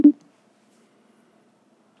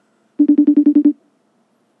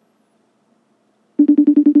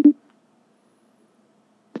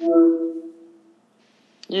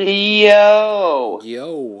Yo!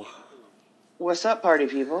 Yo. What's up, party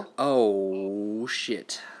people? Oh,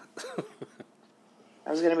 shit. I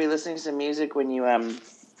was going to be listening to some music when you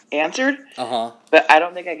answered, Uh-huh. but I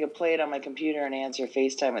don't think I could play it on my computer and answer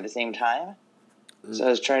FaceTime at the same time. So I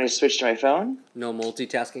was trying to switch to my phone. No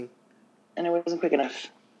multitasking? And it wasn't quick enough.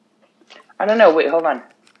 I don't know. Wait, hold on.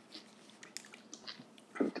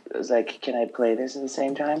 It was like, can I play this at the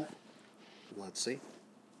same time? Let's see.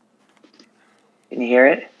 Can you hear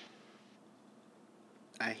it?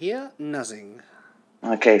 I hear nothing.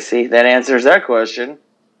 Okay, see, that answers that question.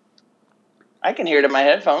 I can hear it in my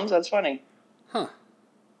headphones. That's funny. Huh.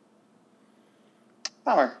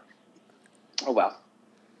 Bummer. Oh, well.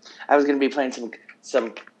 I was going to be playing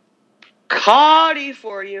some Goody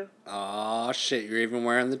for you. Oh, shit. You're even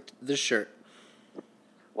wearing the shirt.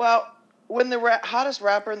 Well, when the hottest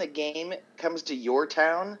rapper in the game comes to your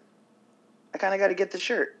town, I kind of got to get the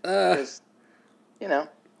shirt. Because,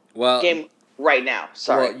 well, game right now.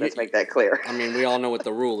 Sorry, let's make that clear. I mean, we all know what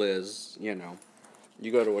the rule is,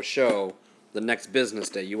 You go to a show, the next business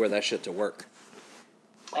day, you wear that shit to work.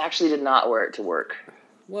 I actually did not wear it to work.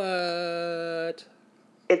 What?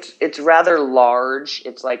 It's rather large.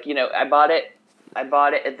 It's like, I bought it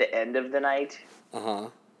at the end of the night. Uh-huh.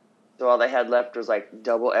 So all they had left was like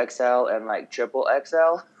double XL and like triple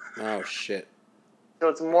XL. Oh, shit. So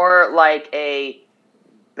it's more like a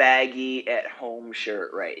baggy at home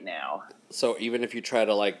shirt right now. So even if you try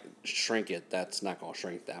to, shrink it, that's not going to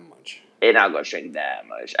shrink that much. It's not going to shrink that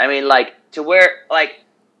much. I mean, to wear,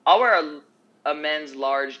 I'll wear a men's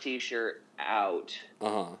large t-shirt out.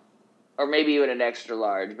 Uh-huh. Or maybe even an extra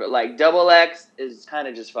large. But, double X is kind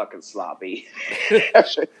of just fucking sloppy. I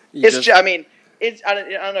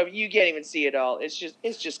don't know. You can't even see it all. It's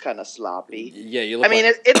just kind of sloppy. Yeah, you look.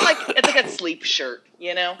 It's like a sleep shirt.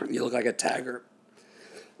 You look like a tagger.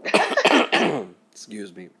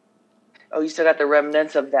 Excuse me. Oh, you still got the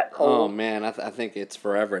remnants of that cold. Oh man, I think it's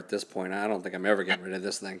forever at this point. I don't think I'm ever getting rid of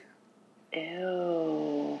this thing.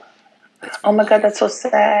 Ew. Oh my god, that's so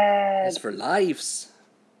sad. It's for lives.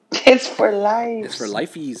 It's for life. It's for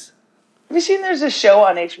lifeies. Have you seen there's a show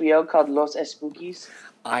on HBO called Los Espookies?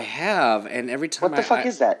 I have, and every time What the fuck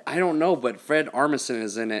is that? I don't know, but Fred Armisen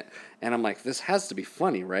is in it, and I'm like, this has to be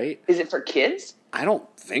funny, right? Is it for kids? I don't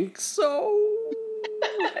think so.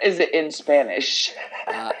 Is it in Spanish?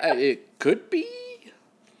 It could be.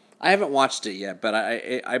 I haven't watched it yet, but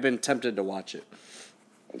I've been tempted to watch it.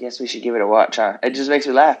 I guess we should give it a watch, huh? It just makes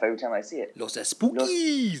me laugh every time I see it. Los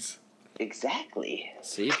Espookies! Exactly.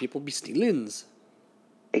 See, people be stealings.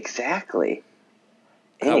 Exactly.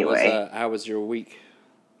 Anyway. How was your week?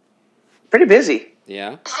 Pretty busy.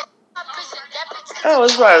 Yeah? Oh,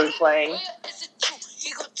 this is what I was playing.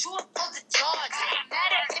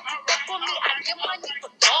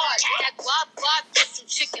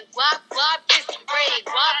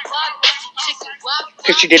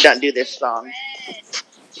 Because she did not do this song.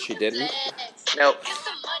 She didn't? Nope.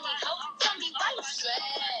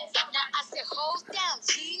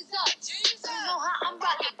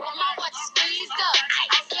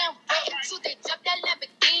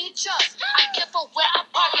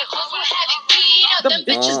 The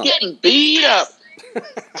bitch is getting beat up.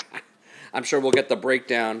 I'm sure we'll get the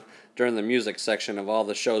breakdown during the music section of all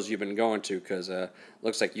the shows you've been going to, because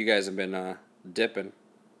looks like you guys have been dipping.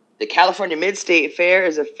 The California Mid-State Fair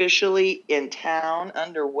is officially in town,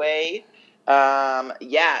 underway.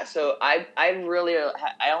 Yeah, so I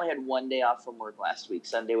only had one day off from work last week.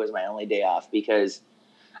 Sunday was my only day off because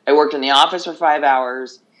I worked in the office for 5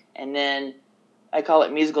 hours, and then I call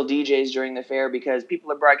it musical DJs during the fair because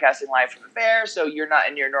people are broadcasting live from the fair, so you're not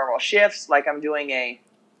in your normal shifts. Like I'm doing a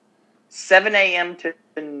 7 a.m. to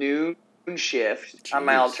noon shift on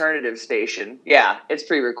my alternative station. Yeah, it's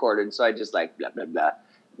pre-recorded, so I just blah, blah, blah.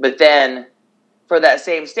 But then for that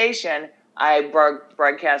same station, I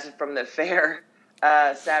broadcasted from the fair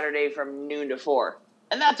Saturday from noon to 4.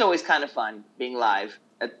 And that's always kind of fun, being live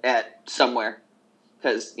at somewhere.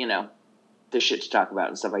 Because, there's shit to talk about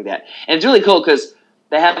and stuff like that. And it's really cool because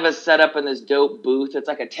they have us set up in this dope booth. It's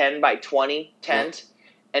like a 10 by 20 tent.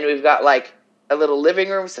 And we've got a little living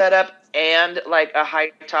room set up and a high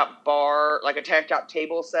top bar, a tank top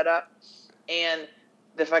table set up. And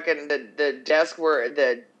the desk where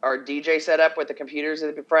our DJ set up with the computers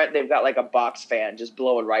at the front, they've got a box fan just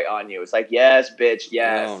blowing right on you. It's yes, bitch,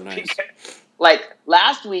 yes. Oh, nice.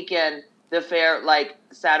 Last weekend, the fair,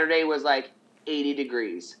 Saturday was 80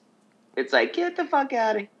 degrees. It's get the fuck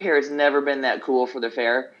out of here. It's never been that cool for the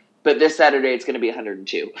fair. But this Saturday, it's going to be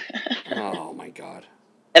 102. Oh, my God.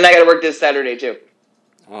 And I got to work this Saturday, too.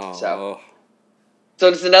 Oh. So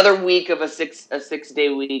it's another week of a 6-day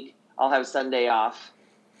week. I'll have Sunday off.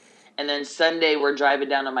 And then Sunday, we're driving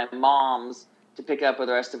down to my mom's to pick up with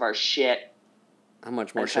the rest of our shit. How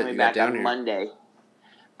much more and shit coming you got back down on here? Monday.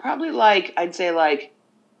 Probably I'd say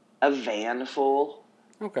a van full.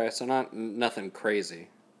 Okay, so nothing crazy.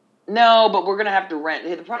 No, but we're gonna have to rent.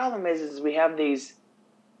 The problem is we have these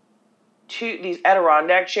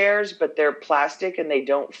Adirondack chairs, but they're plastic and they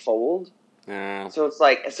don't fold. So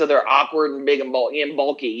it's so they're awkward and big and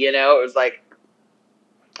bulky. You know, it was like,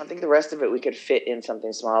 I think the rest of it we could fit in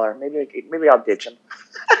something smaller. Maybe I'll ditch them.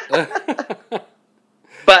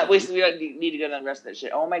 But we need to go down the rest of that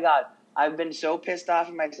shit. Oh my god, I've been so pissed off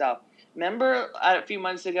at myself. Remember a few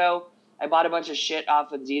months ago, I bought a bunch of shit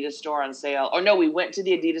off Adidas store on sale. Oh no, we went to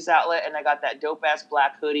the Adidas outlet and I got that dope ass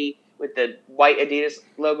black hoodie with the white Adidas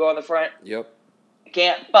logo on the front. Yep. I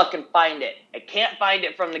can't fucking find it. I can't find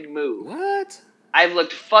it from the move. What? I've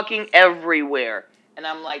looked fucking everywhere. And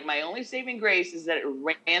I'm like, my only saving grace is that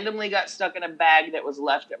it randomly got stuck in a bag that was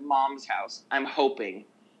left at mom's house. I'm hoping.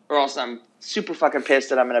 Or else I'm super fucking pissed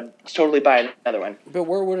that I'm going to totally buy another one. But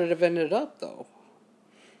where would it have ended up, though?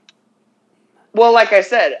 Well, like I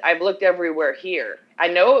said, I've looked everywhere here. I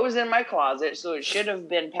know it was in my closet, so it should have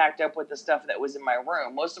been packed up with the stuff that was in my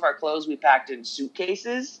room. Most of our clothes we packed in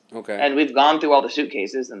suitcases. Okay. And we've gone through all the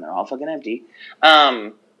suitcases, and they're all fucking empty.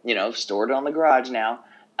 Stored on the garage now.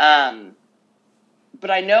 But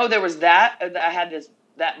I know there was that. I had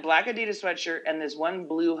that black Adidas sweatshirt and this one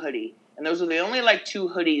blue hoodie. And those were the only, 2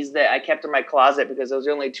 hoodies that I kept in my closet because those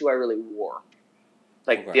are the only 2 I really wore.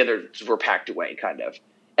 The others were packed away, kind of.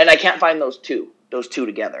 And I can't find those two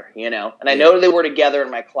together, you know? And I know they were together in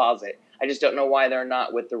my closet. I just don't know why they're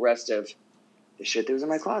not with the rest of the shit that was in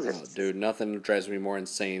my closet. Oh, dude, nothing drives me more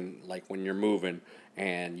insane like when you're moving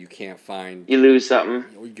and you can't find... You lose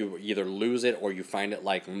something. You either lose it or you find it,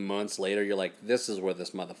 months later. You're like, this is where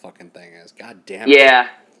this motherfucking thing is. God damn it.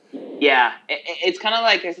 Yeah. It's kind of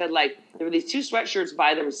like I said, there were these 2 sweatshirts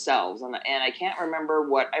by themselves, and I can't remember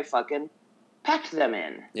what I fucking packed them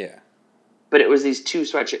in. Yeah. But it was these 2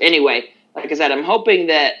 sweatshirts. Anyway, like I said, I'm hoping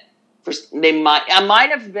that I might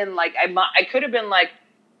have been I could have been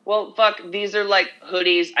well, fuck, these are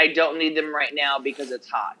hoodies. I don't need them right now because it's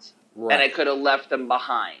hot. Right. And I could have left them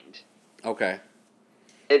behind. Okay.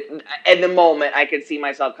 At the moment, I could see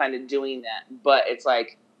myself kind of doing that. But it's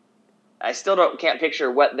I still can't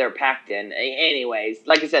picture what they're packed in. Anyways,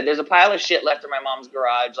 like I said, there's a pile of shit left in my mom's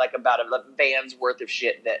garage, about a van's worth of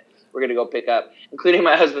shit that we're going to go pick up, including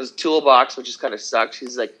my husband's toolbox, which is kind of sucks.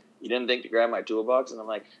 He's like, you didn't think to grab my toolbox? And I'm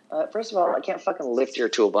like, first of all, I can't fucking lift your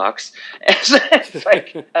toolbox. It's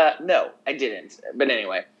no, I didn't. But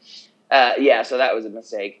anyway, so that was a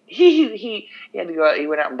mistake. He had to go out. He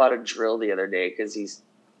went out and bought a drill the other day because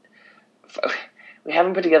we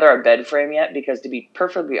haven't put together our bed frame yet because, to be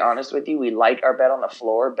perfectly honest with you, we like our bed on the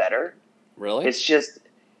floor better. Really? It's just...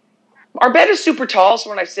 Our bed is super tall, so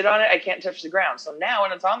when I sit on it, I can't touch the ground. So now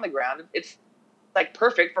when it's on the ground, it's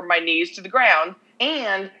perfect from my knees to the ground.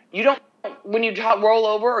 And you don't, when you roll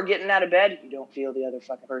over or getting out of bed, you don't feel the other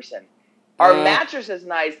fucking person. Our mattress is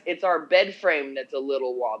nice. It's our bed frame that's a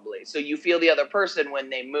little wobbly. So you feel the other person when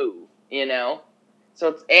they move, you know?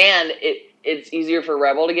 So it's easier for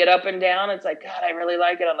Rebel to get up and down. It's God, I really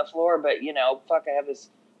like it on the floor, but fuck, I have this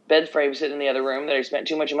bed frame sitting in the other room that I spent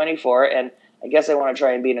too much money for, and I guess I want to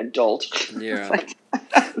try and be an adult. Yeah.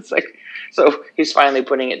 So he's finally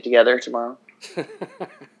putting it together tomorrow.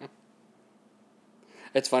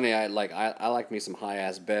 It's funny. I like me some high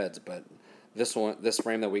ass beds, but this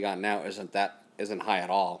frame that we got now isn't high at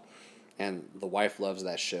all, and the wife loves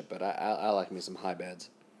that shit. But I like me some high beds.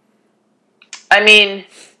 I mean,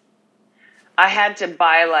 I had to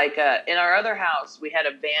buy in our other house we had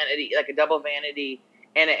a vanity, a double vanity.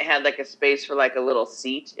 And it had a space for a little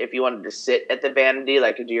seat if you wanted to sit at the vanity,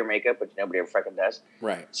 to do your makeup, which nobody ever fucking does.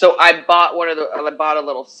 Right. So I bought a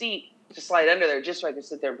little seat to slide under there just so I could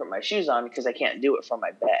sit there and put my shoes on because I can't do it from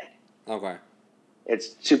my bed. Okay.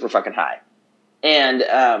 It's super fucking high. And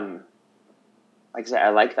like I said, I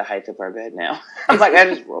like the height of our bed now. I'm I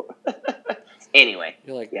just roll. Anyway.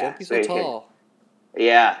 You're like, don't be so tall.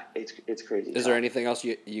 Yeah, it's crazy. Is there anything else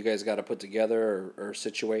you guys got to put together or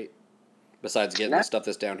situate? Besides getting the stuff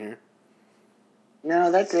that's down here?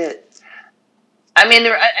 No, that's it. I mean,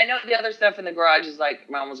 I know the other stuff in the garage is my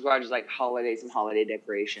mom's garage is some holiday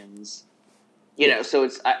decorations. You know, so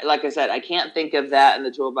it's, like I said, I can't think of that in the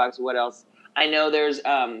toolbox. What else? I know there's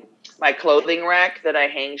my clothing rack that I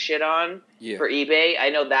hang shit on for eBay. I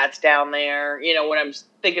know that's down there. You know, when I'm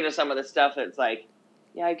thinking of some of the stuff that's I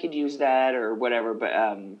could use that or whatever. But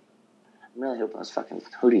I'm really hoping those fucking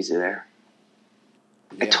hoodies are there.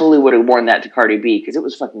 Yeah. I totally would have worn that to Cardi B because it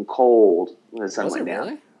was fucking cold when the sun went down.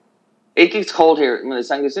 Really? It gets cold here when as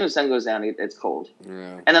soon as the sun goes down. It's cold.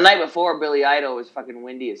 Yeah. And the night before, Billy Idol was fucking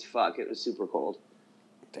windy as fuck. It was super cold.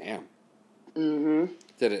 Damn. Mm-hmm.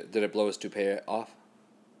 Did it blow his toupee off?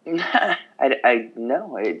 I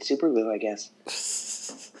no, it's super glue, I guess.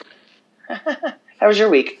 How was your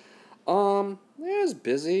week? It was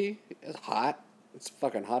busy. It's hot. It's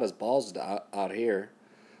fucking hot as balls out here.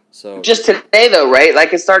 So Just today, though, right?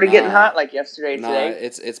 Like it started getting nah, hot, like yesterday and nah. today.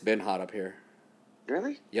 It's been hot up here.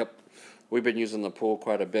 Really? Yep, we've been using the pool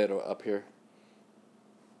quite a bit up here.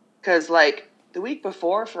 Because like the week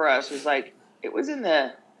before for us was like it was in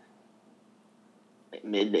the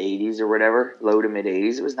mid 80s or whatever, low to mid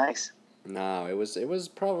 80s. It was nice. No, it was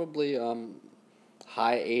probably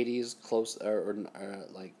high 80s, close or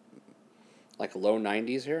like low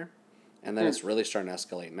 90s here, and then it's really starting to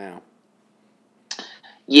escalate now.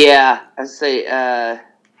 Yeah, I'd say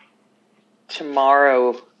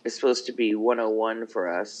tomorrow is supposed to be 101 for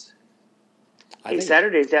us. Hey,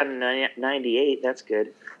 Saturday's down to 98. That's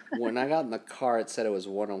good. When I got in the car, it said it was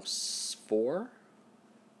 104.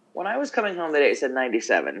 When I was coming home today, it said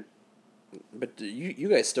 97. But you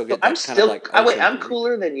guys still get I'm that kind of like ocean wait, I'm breeze.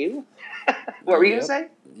 cooler than you? What were you going to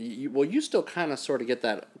say? Well, you still kind of sort of get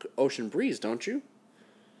that ocean breeze, don't you?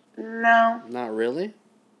 No. Not really?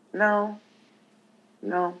 No.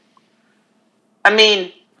 I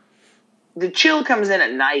mean, the chill comes in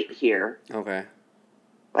at night here. Okay.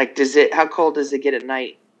 Like, how cold does it get at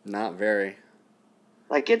night? Not very.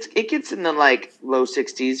 Like, it gets in the, like, low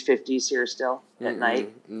 60s, 50s here still at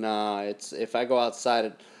night. Nah, if I go outside,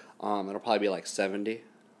 it'll probably be like 70.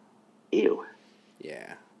 Ew.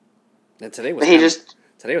 Yeah. And today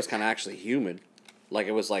was kind of actually humid. Like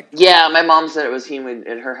it was like yeah, my mom said it was humid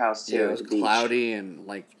at her house too. Yeah, it was cloudy and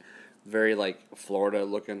like very like Florida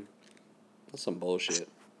looking. That's some bullshit.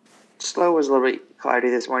 Slow was a little bit cloudy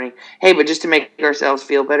this morning. Hey, but just to make ourselves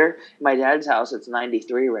feel better, my dad's house it's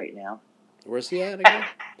 93 right now. Where's he at again?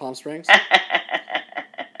 Palm Springs.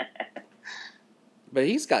 But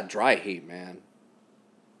he's got dry heat, man.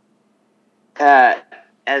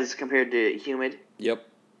 As compared to humid. Yep.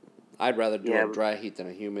 I'd rather do a dry heat than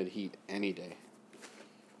a humid heat any day.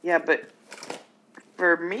 Yeah, but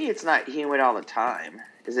for me, it's not humid all the time.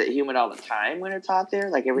 Is it humid all the time when it's hot there?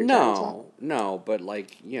 Like every time it's hot? No, but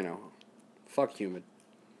like, fuck humid.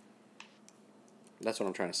 That's what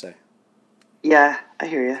I'm trying to say. Yeah, I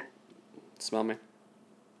hear you. Smell me?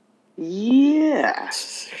 Yeah.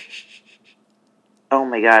 Oh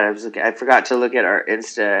my god, I forgot to look at our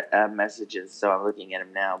Insta messages, so I'm looking at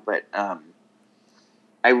them now. But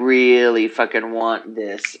I really fucking want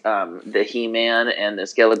this the He-Man and the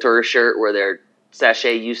Skeletor shirt where they're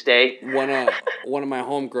sachet you stay. One of my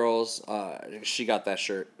homegirls, she got that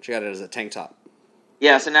shirt. She got it as a tank top.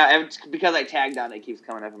 Yeah, so now because I tagged on it, keeps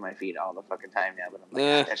coming up in my feed all the fucking time now. But I'm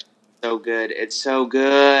like, that's so good. It's so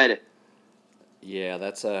good. Yeah,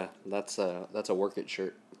 that's a work it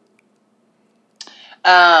shirt.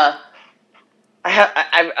 I've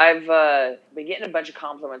been getting a bunch of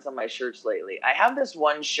compliments on my shirts lately. I have this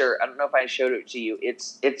one shirt. I don't know if I showed it to you.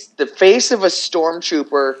 It's the face of a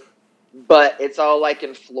stormtrooper, but it's all like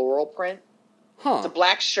in floral print. Huh. It's a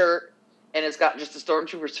black shirt, and it's got just a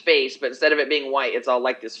stormtrooper's face, but instead of it being white, it's all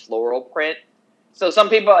like this floral print. So some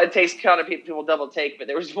people, it takes kind of people double take, but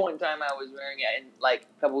there was one time I was wearing it like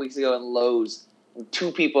a couple weeks ago in Lowe's. And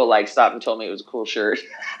 2 people like stopped and told me it was a cool shirt.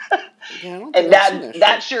 Yeah, I don't and think I've seen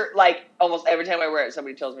that shirt, like almost every time I wear it,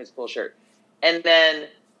 somebody tells me it's a cool shirt. And then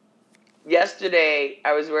yesterday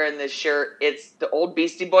I was wearing this shirt. It's the old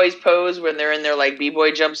Beastie Boys pose when they're in their like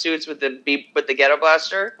b-boy jumpsuits with the ghetto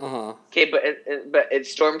blaster. Uh-huh. Okay, but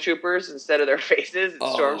it's stormtroopers instead of their faces. It's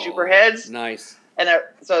stormtrooper heads. Nice. And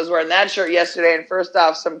so I was wearing that shirt yesterday, and first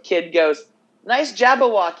off, some kid goes, "Nice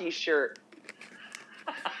Jabberwocky shirt."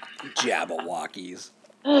 Jabberwockies.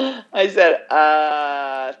 I said,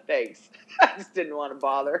 thanks. I just didn't want to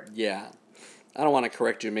bother. Yeah. I don't want to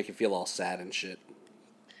correct you and make you feel all sad and shit.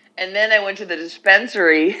 And then I went to the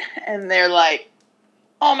dispensary, and they're like,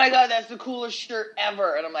 "Oh my god, that's the coolest shirt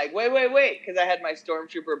ever!" And I'm like, "Wait," because I had my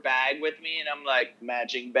Stormtrooper bag with me, and I'm like,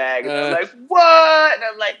 matching bag, and I'm like, "What?" And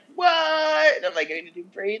I'm like, "What?" And I'm like, "I need to do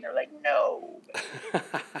free," and they're like, "No."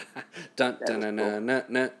 Dun dun dun dun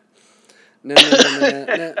dun. I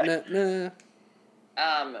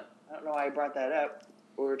don't know why I brought that up.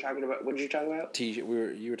 We were talking about. What did you talk about? You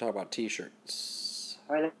were talking about T-shirts.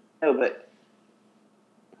 I know, but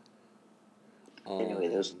anyway,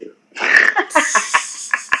 those two.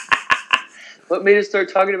 What made us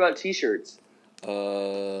start talking about T-shirts?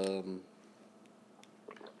 Oh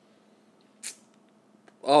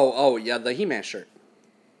yeah, the He-Man shirt.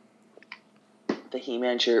 The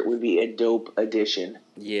He-Man shirt would be a dope addition.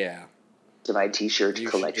 Yeah. to my T-shirt You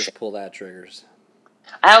should collection. just pull that triggers.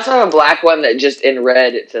 I also have a black one that just in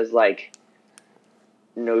red it says like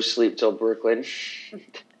 "No Sleep Till Brooklyn," and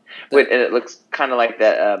it looks kind of like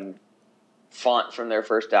that font from their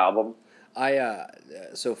first album.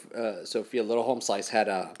 Sophia Little Home Slice had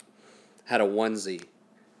a onesie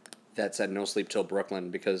that said "No Sleep Till Brooklyn"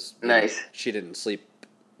 because Nice. she didn't sleep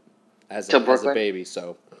as Till a Brooklyn? baby.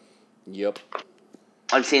 So, yep.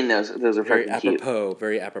 I've seen those. Those are Very fucking cute. apropos.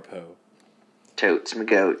 Very apropos. Totes my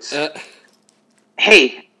goats.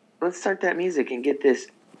 Hey, let's start that music and get this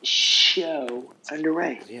show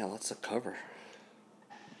underway. Yeah, let's cover.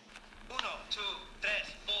 1, 2, 3,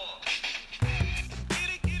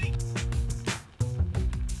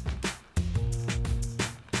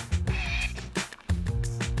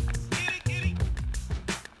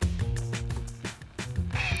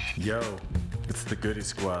 4. Yo, it's the Goody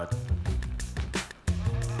Squad.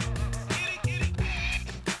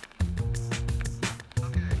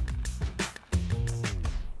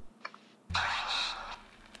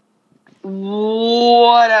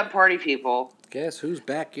 What up, party people? Guess who's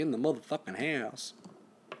back in the motherfucking house?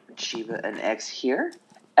 Shiva and X here.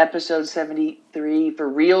 Episode 73 for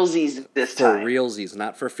realsies this For time. realsies,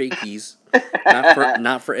 not for fakies.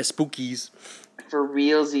 not for spookies. For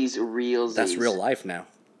realsies. That's real life now.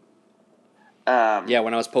 Yeah,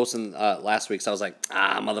 when I was posting last week's, I was like,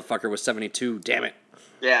 motherfucker was 72. Damn it.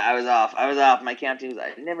 Yeah, I was off. My counting was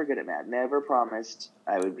never good at math. Never promised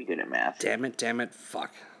I would be good at math. Damn it.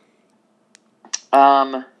 Fuck.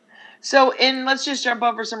 Let's just jump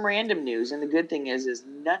over some random news. And the good thing is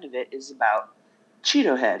none of it is about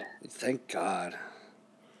Cheeto Head. Thank God.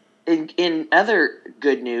 In other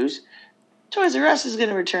good news, Toys R Us is going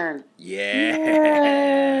to return. Yeah.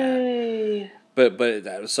 Yay!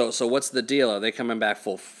 But so what's the deal? Are they coming back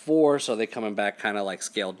full force? Are they coming back kind of like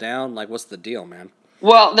scaled down? Like, what's the deal, man?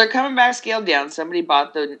 Well, they're coming back scaled down. Somebody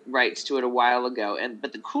bought the rights to it a while ago,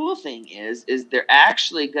 but the cool thing is they're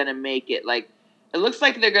actually going to make it like it looks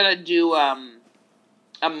like they're going to do a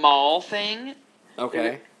mall thing.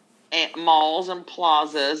 Okay. And malls and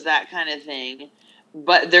plazas, that kind of thing.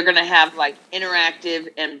 But they're going to have like interactive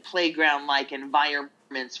and playground like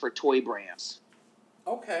environments for toy brands.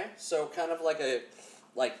 Okay, so kind of like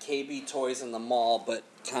KB Toys in the mall, but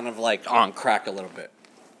kind of like on crack a little bit.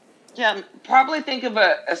 Yeah, probably think of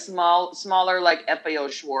a smaller like FAO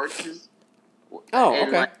Schwartz. Oh,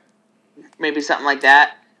 okay. Like, maybe something like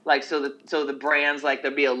that. Like so the brands like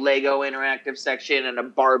there'll be a Lego interactive section and a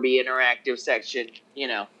Barbie interactive section. You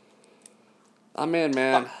know. I'm in,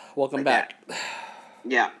 man. Welcome like back. That.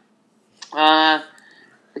 Yeah.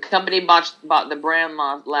 The company bought the brand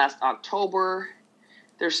last October.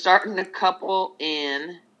 They're starting a couple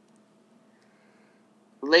in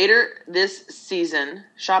later this season,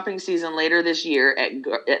 shopping season later this year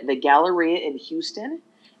at the Galleria in Houston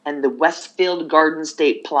and the Westfield Garden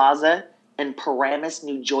State Plaza in Paramus,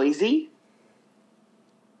 New Jersey.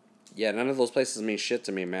 Yeah, none of those places mean shit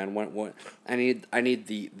to me, man. What I need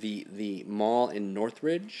the mall in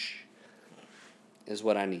Northridge is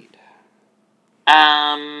what I need.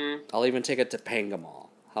 I'll even take it to Panga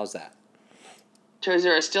Mall. How's that? Toys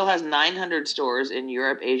R Us still has 900 stores in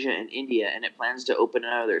Europe, Asia, and India, and it plans to open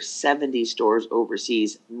another 70 stores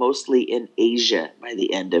overseas, mostly in Asia, by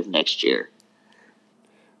the end of next year.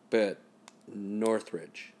 But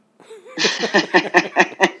Northridge.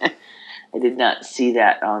 I did not see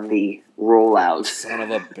that on the rollout. Son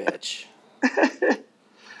of a bitch.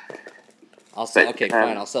 I'll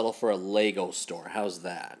settle for a Lego store. How's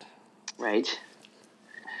that? Right.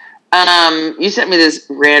 You sent me this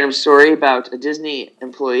random story about a Disney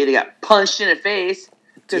employee that got punched in the face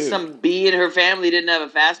because some bee in her family didn't have a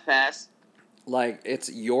fast pass. Like, it's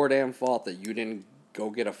your damn fault that you didn't go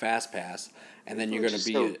get a fast pass, and then you're gonna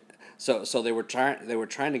be so they were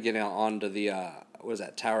trying to get onto the what was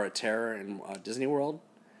that, Tower of Terror in Disney World,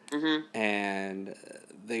 and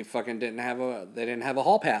they fucking didn't have a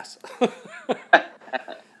hall pass.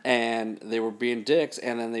 And they were being dicks,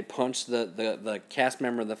 and then they punched the cast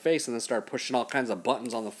member in the face, and then started pushing all kinds of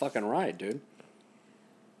buttons on the fucking ride, dude.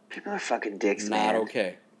 People are fucking dicks, man.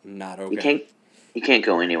 Not okay. You can't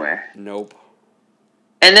go anywhere. Nope.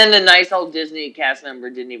 And then the nice old Disney cast member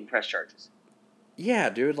didn't even press charges. Yeah,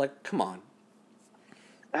 dude. Like, come on.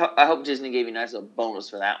 I hope Disney gave you a nice little bonus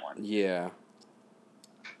for that one. Yeah.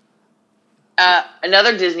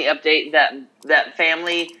 Another Disney update, that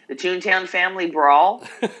family, the Toontown Family Brawl.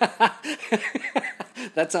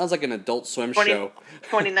 That sounds like an Adult Swim show.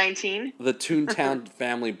 2019. The Toontown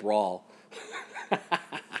Family Brawl.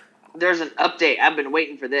 There's an update. I've been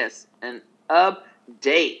waiting for this. An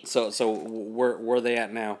update. So where they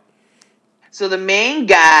at now? So the main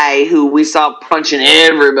guy who we saw punching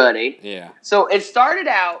everybody. Yeah. So it started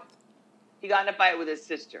out, he got in a fight with his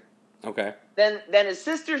sister. Okay. Then his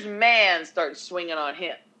sister's man starts swinging on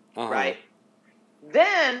him, Uh-huh. right?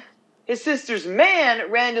 Then his sister's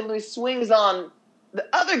man randomly swings on the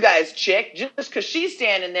other guy's chick just because she's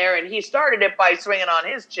standing there, and he started it by swinging on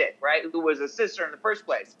his chick, right? Who was his sister in the first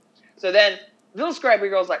place. So then little scrappy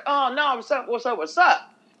girl's like, oh, no, what's up, what's up, what's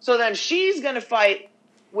up? So then she's going to fight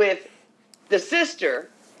with the sister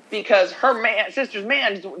because her sister's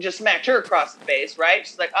man just smacked her across the face, right?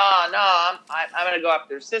 She's like, oh, no, I'm going to go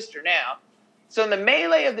after her sister now. So in the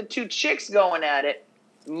melee of the two chicks going at it,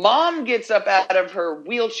 Mom gets up out of her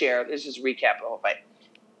wheelchair. Let's just recap the whole fight.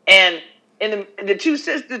 And in the two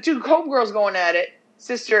homegirls going at it,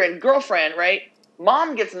 sister and girlfriend, right?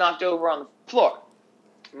 Mom gets knocked over on the floor.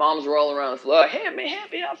 Mom's rolling around the floor. Help me,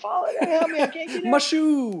 I'm falling. Help me, I can't get up. My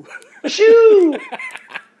shoe. My shoe.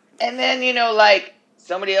 And then, like,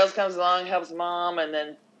 somebody else comes along, helps Mom, and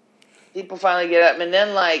then people finally get up. And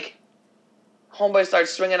then, like, homeboy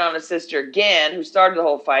starts swinging on his sister again, who started the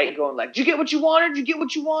whole fight, going like, did you get what you wanted? Did you get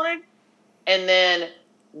what you wanted? And then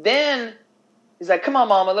he's like, come on,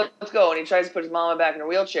 Mama, let's go. And he tries to put his mama back in her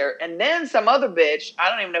wheelchair. And then some other bitch, I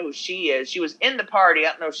don't even know who she is, she was in the party,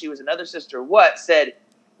 I don't know if she was another sister or what, said,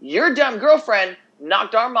 your dumb girlfriend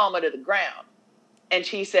knocked our mama to the ground. And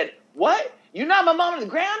she said, what? You knocked my mama to the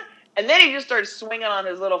ground? And then he just started swinging on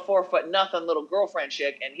his little 4'0" little girlfriend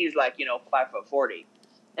chick, and he's like, 5'40".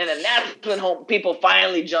 And then that's when people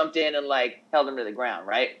finally jumped in and, like, held him to the ground,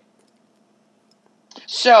 right?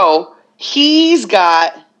 So he's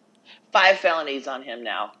got 5 felonies on him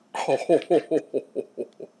now.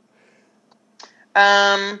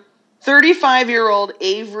 35-year-old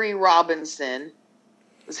Avery Robinson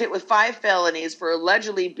was hit with 5 felonies for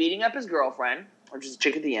allegedly beating up his girlfriend, which is a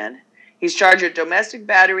chick at the end. He's charged with domestic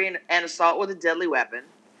battery and assault with a deadly weapon.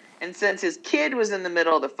 And since his kid was in the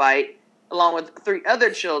middle of the fight, along with 3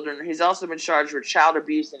 other children, he's also been charged with child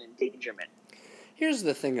abuse and endangerment. Here's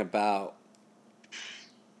the thing about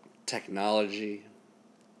technology.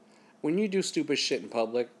 When you do stupid shit in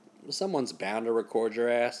public, someone's bound to record your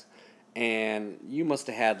ass, and you must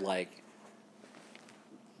have had, like,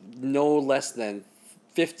 no less than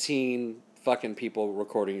 15 fucking people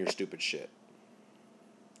recording your stupid shit.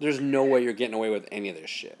 There's no way you're getting away with any of this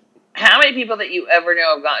shit. How many people that you ever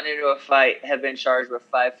know have gotten into a fight have been charged with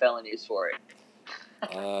 5 felonies for it?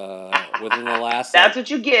 Within the last... That's what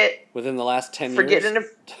you get. Within the last 10 for years? Getting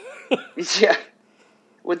yeah.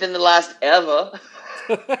 Within the last ever.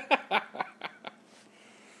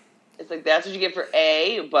 It's like, that's what you get for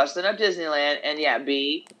A, busting up Disneyland, and yeah,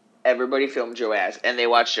 B, everybody filmed your ass. And they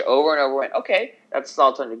watched it over and over and went, okay, that's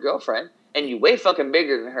assault on your girlfriend. And you way fucking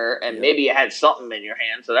bigger than her, and maybe you had something in your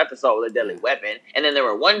hand, so that's assault with a deadly weapon. And then there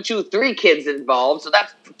were 1, 2, 3 kids involved, so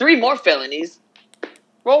that's 3 more felonies.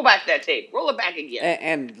 Roll back that tape. Roll it back again.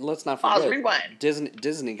 And let's not forget, rewind.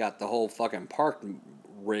 Disney got the whole fucking park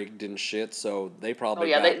rigged and shit, so they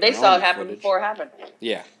probably they saw it happen before it happened.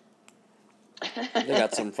 Yeah. They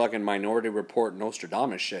got some fucking Minority Report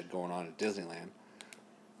Nostradamus shit going on at Disneyland.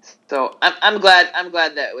 So I'm glad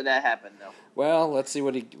that happened though. Well, let's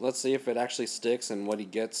see if it actually sticks and what he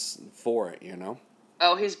gets for it,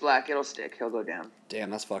 Oh, he's black. It'll stick. He'll go down. Damn,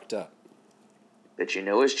 that's fucked up. But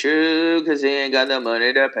it's true because he ain't got the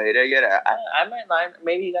money to pay to get out. I might lie.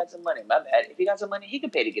 Maybe he got some money. My bad. If he got some money, he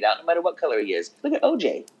could pay to get out no matter what color he is. Look at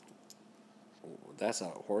OJ. That's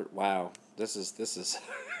wow. This is this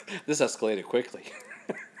escalated quickly.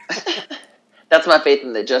 That's my faith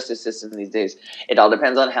in the justice system these days. It all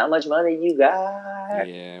depends on how much money you got.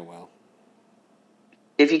 Yeah, well.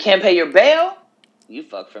 If you can't pay your bail, you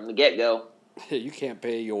fuck from the get-go. You can't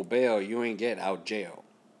pay your bail, you ain't get out jail.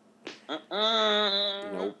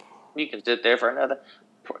 Nope. You can sit there for another...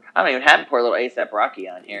 I don't even have poor little A$AP Rocky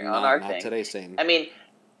on here on our thing. Not today, Satan. I mean,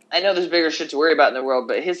 I know there's bigger shit to worry about in the world,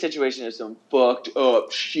 but his situation is some fucked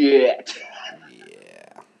up shit.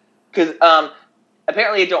 Yeah. Because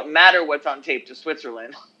apparently it don't matter what's on tape to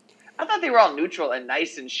Switzerland. I thought they were all neutral and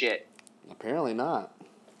nice and shit. Apparently not.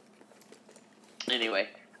 Anyway,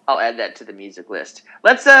 I'll add that to the music list.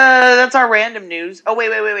 That's our random news. Oh,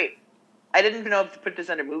 wait. I didn't know if to put this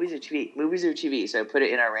under movies or TV. Movies or TV, so I put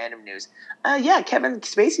it in our random news. Yeah, Kevin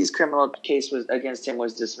Spacey's criminal case against him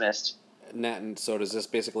was dismissed. And so does this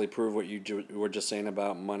basically prove what you were just saying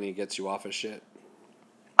about money gets you off of shit?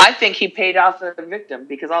 I think he paid off the victim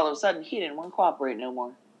because all of a sudden he didn't want to cooperate no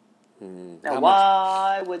more. Now,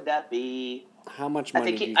 why would that be? How much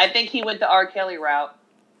money? I think he went the R. Kelly route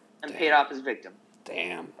and paid off his victim.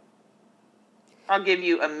 Damn. I'll give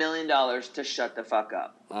you $1 million to shut the fuck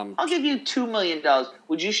up. Um, I'll give you $2 million.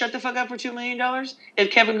 Would you shut the fuck up for $2 million?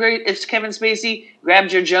 If Kevin Spacey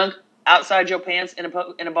grabbed your junk outside your pants in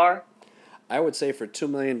a bar? I would say for $2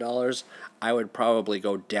 million, I would probably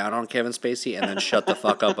go down on Kevin Spacey and then shut the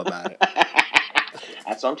fuck up about it.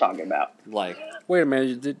 That's what I'm talking about. Like, wait a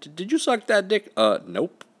minute, did you suck that dick?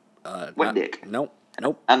 Nope. What dick? Nope.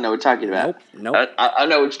 I know what you're talking about. Nope. I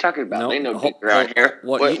know what you're talking about. Nope. They know dick around here.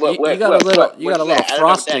 What, you got a little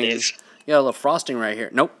frosting. You got a little frosting right here.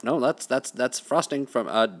 Nope. No, that's frosting from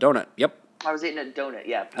a donut. Yep. I was eating a donut.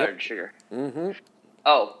 Yeah, powdered sugar. Mm-hmm.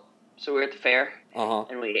 Oh, so we were at the fair. Uh-huh.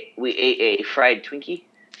 And we ate a fried Twinkie,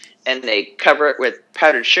 and they cover it with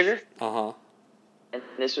powdered sugar. Uh-huh. And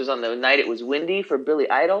this was on the night it was windy for Billy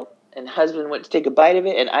Idol, and husband went to take a bite of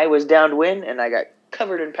it, and I was downwind, and I got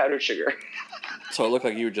covered in powdered sugar. So it looked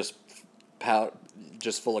like you were just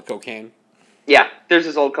full of cocaine. Yeah, there's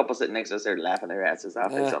this old couple sitting next to us. They're laughing their asses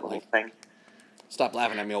off. They saw the whole thing. Stop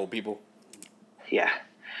laughing at me, old people. Yeah.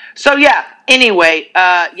 So yeah. Anyway,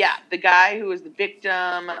 the guy who was the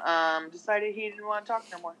victim decided he didn't want to talk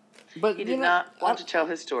no more. But he did not want to tell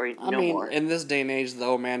his story no more. In this day and age,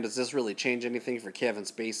 though, man, does this really change anything for Kevin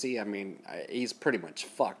Spacey? I mean, he's pretty much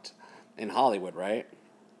fucked in Hollywood, right?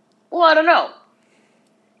 Well, I don't know.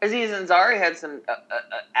 Aziz Ansari had some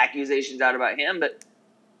accusations out about him, but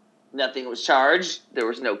nothing was charged. There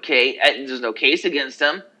was no case. There's no case against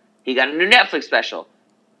him. He got a new Netflix special.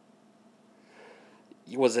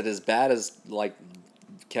 Was it as bad as like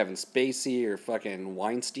Kevin Spacey or fucking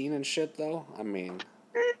Weinstein and shit, though? I mean,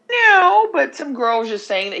 no, but some girl was just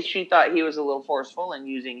saying that she thought he was a little forceful in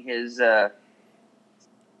using his,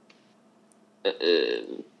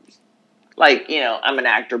 like, you know, I'm an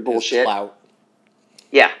actor bullshit. His clout.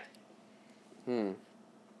 Yeah. I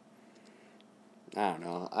don't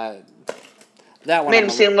know. That one made him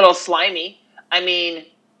seem a little slimy. I mean,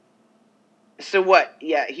 so what?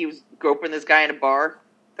 Yeah, he was groping this guy in a bar.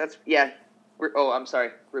 That's yeah. Oh, I'm sorry.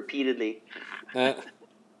 Repeatedly.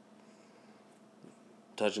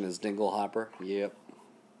 Touching his dingle hopper. Yep.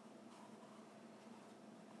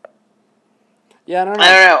 Yeah, I don't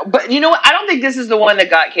know. But you know what? I don't think this is the one that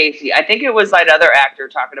got Casey. I think it was that other actor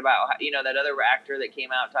talking about, that other actor that came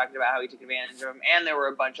out talking about how he took advantage of him, and there were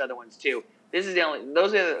a bunch of other ones too. This is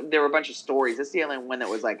there were a bunch of stories. This is the only one that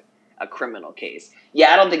was like a criminal case.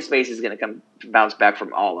 Yeah, I don't think Spacey's going to bounce back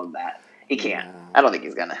from all of that. He can't. No. I don't think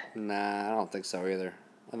he's going to. Nah, I don't think so either.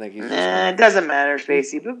 I think he's it doesn't matter,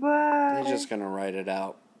 Spacey. Bye-bye. He's just going to write it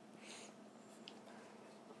out.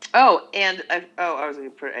 Oh, and I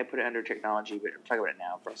put it under technology, but I'm talking about it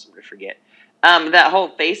now for us to forget. That whole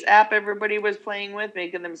face app everybody was playing with,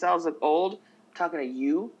 making themselves look old. I'm talking to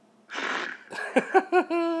you.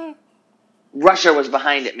 Russia was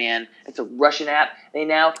behind it, man. It's a Russian app. They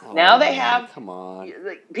now they have. Come on.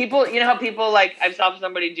 Like people, you know how people like I saw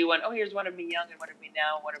somebody do one. Oh, here's one of me young and one of me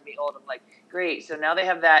now, and one of me old. I'm like, great. So now they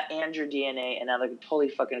have that and your DNA, and now they can totally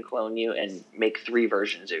fucking clone you and make 3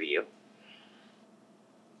 versions of you.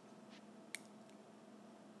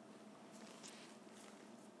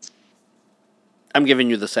 I'm giving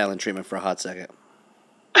you the silent treatment for a hot second.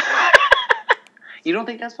 You don't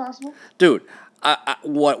think that's possible? Dude,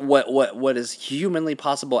 what is humanly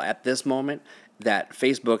possible at this moment that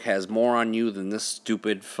Facebook has more on you than this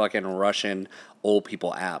stupid fucking Russian old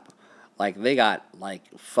people app? Like, they got, like,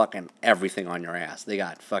 fucking everything on your ass. They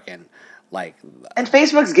got fucking, like... And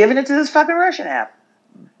Facebook's giving it to this fucking Russian app.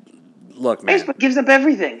 Look, man. Facebook gives up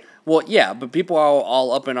everything. Well, yeah, but people are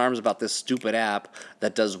all up in arms about this stupid app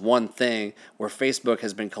that does one thing where Facebook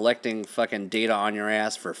has been collecting fucking data on your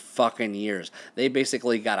ass for fucking years. They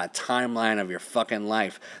basically got a timeline of your fucking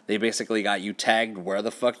life. They basically got you tagged where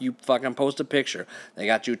the fuck you fucking post a picture. They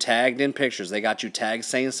got you tagged in pictures. They got you tagged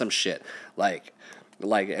saying some shit. Like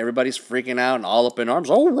everybody's freaking out and all up in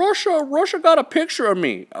arms. Oh, Russia got a picture of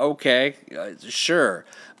me. Okay, sure.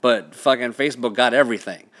 But fucking Facebook got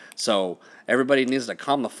everything. So... everybody needs to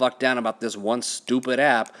calm the fuck down about this one stupid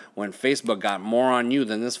app when Facebook got more on you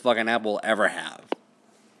than this fucking app will ever have.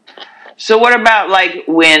 So what about, like,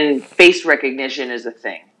 when face recognition is a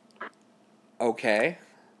thing? Okay.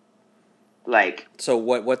 Like... So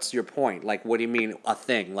what's your point? Like, what do you mean a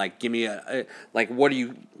thing? Like, give me like, what do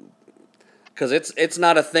you... Because it's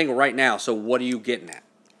not a thing right now, so what are you getting at?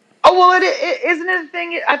 Oh, well, isn't it a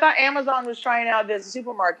thing? I thought Amazon was trying out this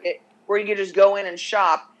supermarket where you could just go in and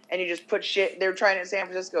shop and you just put shit, they're trying it in San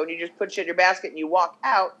Francisco, and you just put shit in your basket and you walk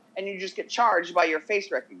out and you just get charged by your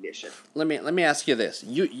face recognition. Let me ask you this.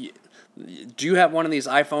 You do you have one of these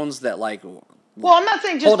iPhones that like... Well, I'm not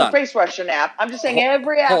saying just the face recognition app. I'm just saying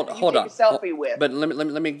every app that you take a selfie with. But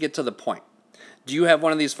let me get to the point. Do you have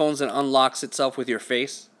one of these phones that unlocks itself with your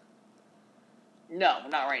face? No,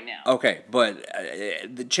 not right now. Okay, but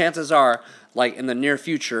the chances are, like in the near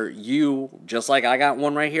future, you, just like I got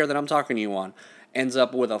one right here that I'm talking to you on, ends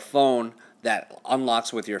up with a phone that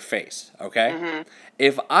unlocks with your face, okay? Mm-hmm.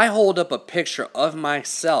 If I hold up a picture of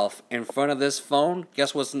myself in front of this phone,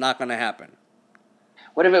 guess what's not going to happen?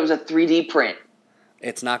 What if it was a 3D print?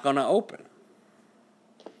 It's not going to open.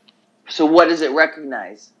 So what does it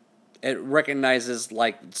recognize? It recognizes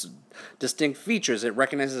like distinct features. It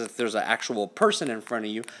recognizes if there's an actual person in front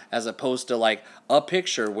of you as opposed to like a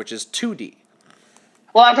picture, which is 2D.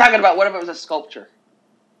 Well, I'm talking about what if it was a sculpture?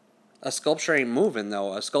 A sculpture ain't moving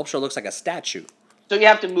though. A sculpture looks like a statue. So you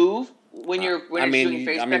have to move when you're I it's mean, doing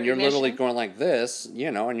face you're literally recognition? going like this,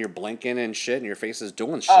 and you're blinking and shit, and your face is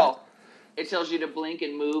doing shit. Oh, it tells you to blink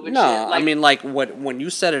and move and No, shit. I mean like when you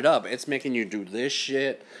set it up, it's making you do this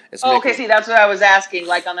shit. It's Oh, making, okay. See, that's what I was asking.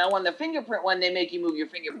 Like on that one, the fingerprint one, they make you move your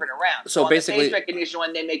fingerprint around. So on basically- the face recognition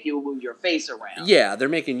one, they make you move your face around. Yeah, they're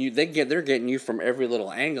making you. They're getting you from every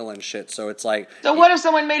little angle and shit. So it's like. So what if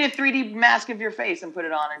someone made a 3D mask of your face and put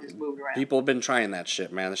it on and just moved around? People have been trying that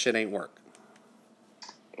shit, man. The shit ain't work.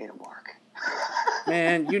 It'll work.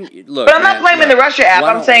 Man, you look. But I'm not man, blaming look, the Russia app. why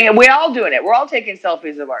I'm don't- saying we're all doing it. We're all taking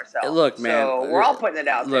selfies of ourselves. Look, man. So we're all putting it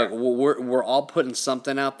out Look, there. we're all putting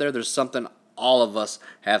something out there. There's something. All of us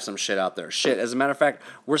have some shit out there. Shit. As a matter of fact,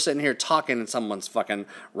 we're sitting here talking, and someone's fucking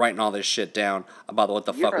writing all this shit down about what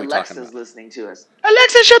the fuck Your we Alexa's talking about. listening to us.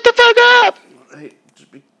 Alexa, shut the fuck up! Hey,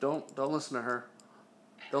 don't listen to her.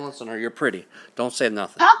 Don't listen to her. You're pretty. Don't say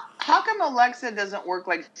nothing. How come Alexa doesn't work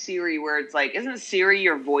like Siri, where it's like, isn't Siri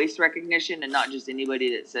your voice recognition and not just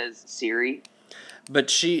anybody that says Siri? But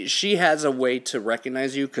she has a way to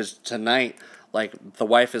recognize you because tonight, like, the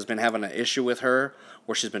wife has been having an issue with her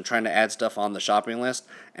where she's been trying to add stuff on the shopping list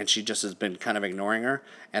and she just has been kind of ignoring her.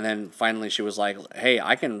 And then finally she was like, hey,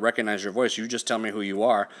 I can recognize your voice. You just tell me who you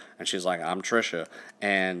are. And she's like, I'm Trisha.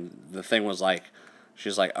 And the thing was like,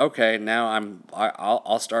 she's like, okay, now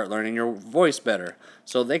I'll start learning your voice better.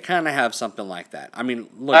 So they kind of have something like that. I mean,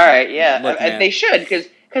 look. All right, yeah, look, man, they should,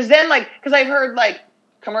 because then, like, because I've heard, like,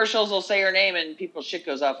 commercials will say her name and people's shit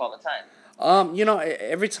goes off all the time.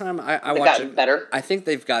 Every time I They've watch gotten it, better. I think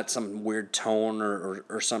they've got some weird tone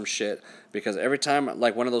or some shit because every time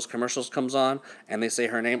like one of those commercials comes on and they say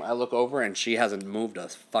her name, I look over and she hasn't moved a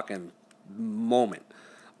fucking moment.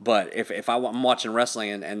 But if I'm watching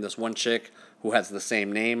wrestling and this one chick who has the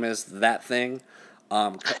same name as that thing,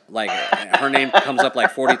 like her name comes up like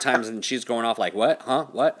 40 times and she's going off like what, huh,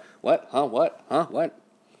 what, huh, what, huh, what.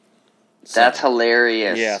 So, That's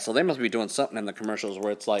hilarious. yeah, so they must be doing something in the commercials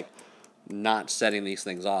where it's like not setting these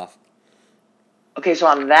things off. Okay, so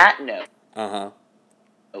on that note, Uh-huh.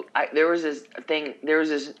 there was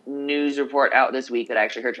this news report out this week that I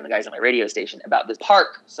actually heard from the guys on my radio station about this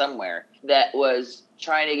park somewhere that was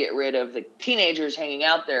trying to get rid of the teenagers hanging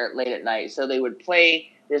out there late at night, so they would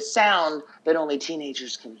play this sound that only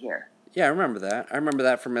teenagers can hear. Yeah, I remember that. I remember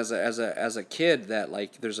that from as a kid that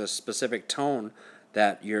like there's a specific tone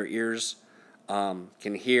that your ears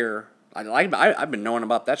can hear. I've been knowing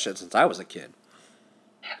about that shit since I was a kid.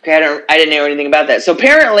 Okay, I didn't know anything about that. So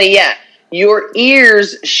apparently, yeah, your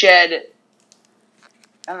ears shed,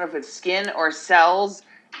 I don't know if it's skin or cells,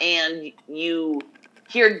 and you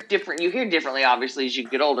hear differently, obviously, as you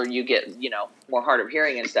get older. You get, more hard of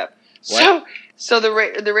hearing and stuff. What? So the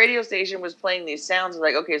radio station was playing these sounds,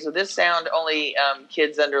 like, okay, so this sound only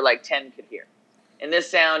kids under, like, 10 could hear. And this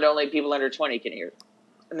sound only people under 20 can hear.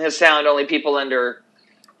 And this sound only people under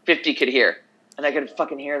 50 could hear. And I could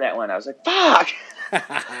fucking hear that one. I was like, fuck!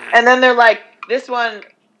 And then they're like, this one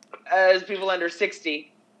is people under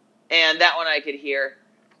 60, and that one I could hear.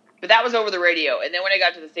 But that was over the radio. And then when I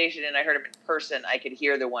got to the station and I heard him in person, I could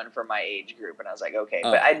hear the one for my age group. And I was like, okay.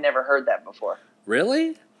 But Oh. I'd never heard that before.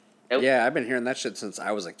 Really? Nope. Yeah, I've been hearing that shit since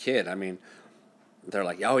I was a kid. I mean, they're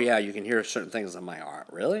like, oh yeah, you can hear certain things. I'm like, oh,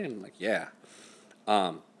 really? And I'm like, yeah.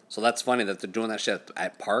 So that's funny that they're doing that shit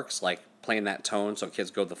at parks, like playing that tone so kids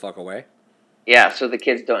go the fuck away. Yeah, so the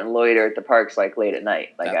kids don't loiter at the parks like late at night,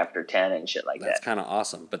 like That- after 10 and shit like That's that. kind of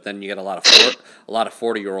awesome. But then you get a lot of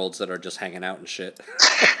 40-year-olds that are just hanging out and shit.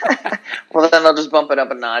 Well, then they'll just bump it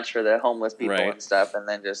up a notch for the homeless people Right. and stuff, and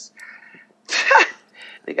then just...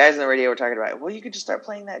 The guys on the radio were talking about, well, you could just start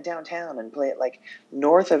playing that downtown and play it like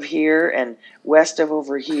north of here and west of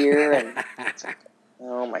over here, and it's like,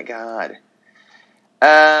 oh my god.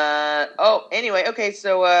 Anyway, okay,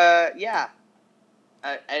 so yeah,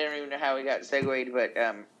 I don't even know how we got segued, but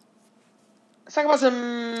let's talk about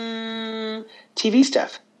some TV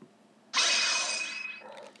stuff.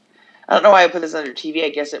 I don't know why I put this under TV. I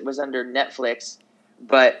guess it was under Netflix,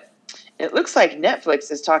 but It looks like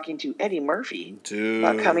Netflix is talking to Eddie Murphy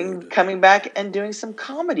about coming back and doing some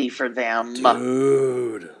comedy for them.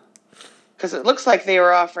 Dude. Because it looks like they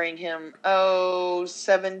were offering him,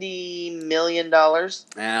 $70 million.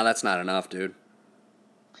 That's not enough, dude.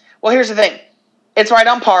 Well, here's the thing. It's right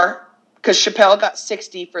on par, because Chappelle got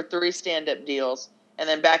 60 for 3 stand-up deals, and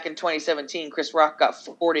then back in 2017, Chris Rock got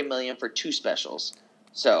 40 million for 2 specials.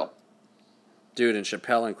 So, dude, and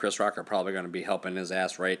Chappelle and Chris Rock are probably going to be helping his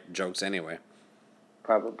ass write jokes anyway.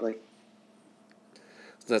 probably.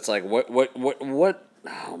 That's like what?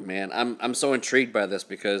 Oh man, I'm so intrigued by this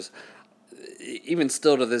because even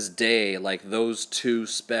still to this day, like those 2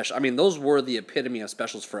 special. I mean, those were the epitome of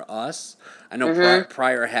specials for us. I know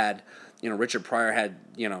Pryor had, Richard Pryor had,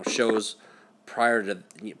 shows prior to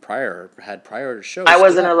shows. I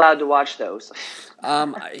wasn't allowed to watch those.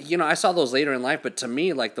 I saw those later in life, but to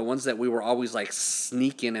me, like the ones that we were always like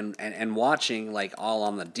sneaking and watching, like all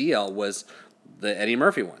on the DL, was the Eddie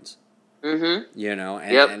Murphy ones. Mm-hmm.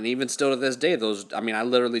 And even still to this day, those. I mean, I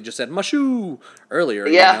literally just said "mushu" earlier.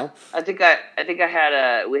 Yeah, I think I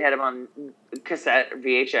had we had them on cassette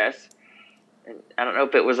VHS. And I don't know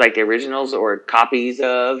if it was like the originals or copies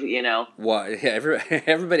of, Well, yeah,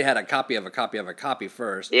 everybody had a copy of a copy of a copy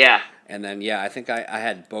first. Yeah. And then I think I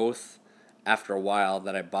had both after a while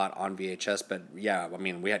that I bought on VHS. But yeah, I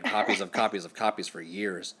mean, we had copies of copies of copies for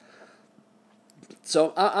years.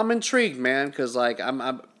 So I'm intrigued, man, because like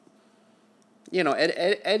I'm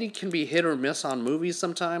Eddie can be hit or miss on movies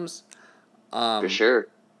sometimes. For sure.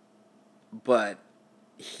 But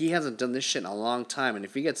he hasn't done this shit in a long time, and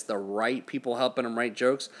if he gets the right people helping him write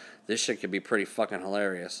jokes, this shit could be pretty fucking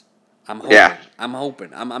hilarious. I'm hoping. Yeah. I'm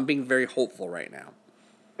hoping. I'm being very hopeful right now.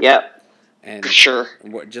 Yep. And for sure.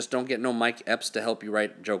 Just don't get no Mike Epps to help you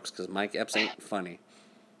write jokes, because Mike Epps ain't funny.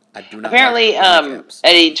 I do not. Apparently, like Mike Epps.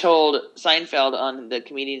 Eddie told Seinfeld on the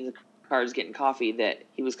Comedians in the Cars Getting Coffee that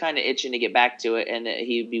he was kind of itching to get back to it, and that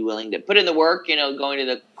he'd be willing to put in the work, going to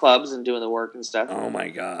the clubs and doing the work and stuff. Oh my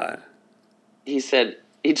god. He said,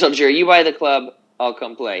 he told Jerry, "You buy the club, I'll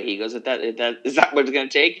come play." He goes, "Is that what it's going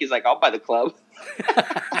to take?" He's like, "I'll buy the club."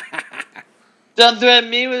 Don't threaten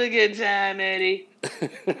me with a good time, Eddie.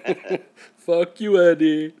 Fuck you,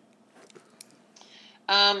 Eddie.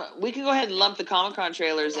 We can go ahead and lump the Comic-Con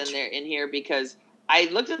trailers in here because I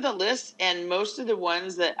looked at the list, and most of the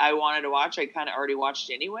ones that I wanted to watch, I kind of already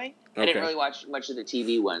watched anyway. Okay. I didn't really watch much of the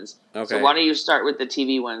TV ones. Okay. So why don't you start with the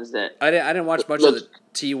TV ones that... I didn't watch much of the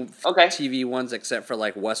TV ones except for,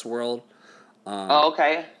 like, Westworld.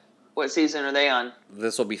 Okay. What season are they on?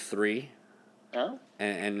 This will be 3. Oh.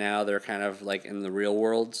 And now they're kind of, like, in the real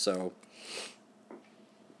world, so...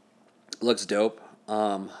 Looks dope.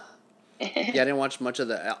 Yeah, I didn't watch much of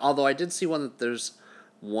the... Although I did see one that there's...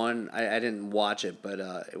 One, I didn't watch it, but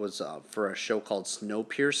it was for a show called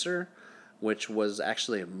Snowpiercer, which was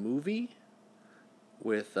actually a movie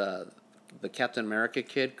with the Captain America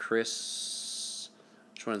kid, Chris.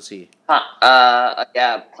 Which one is he?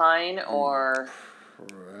 Yeah, Pine or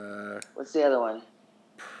what's the other one?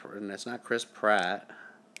 And it's not Chris Pratt.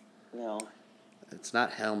 No, it's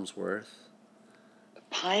not Helmsworth.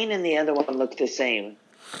 Pine and the other one look the same.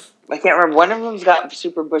 I can't remember. One of them's got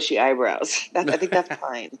super bushy eyebrows. I think that's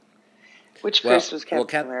Pine. Which Chris was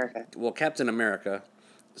Captain America? Well, Captain America.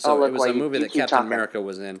 So it was a movie that Captain America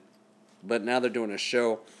was in. But now they're doing a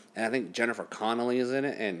show, and I think Jennifer Connelly is in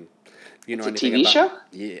it. And you know anything about... It's a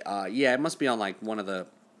TV show? Yeah, it must be on like one of the,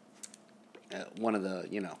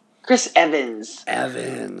 Chris Evans.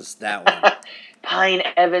 Evans, that one. Pine,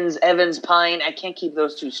 Evans, Pine. I can't keep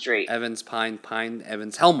those two straight. Evans, Pine,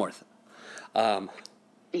 Evans, Helmworth.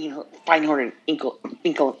 Feinhorn and Inkle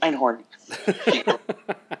Einhorn.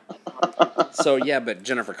 So yeah, but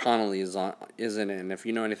Jennifer Connelly is in it, and if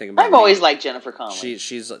you know anything about I've always liked Jennifer Connelly.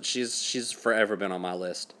 She's forever been on my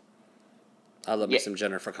list. I love me some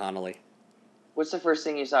Jennifer Connelly. What's the first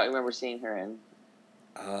thing you remember seeing her in?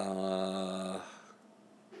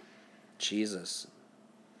 Jesus.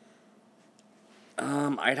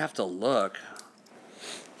 I'd have to look.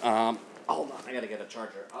 Hold on, I gotta get a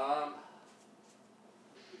charger.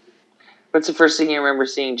 What's the first thing you remember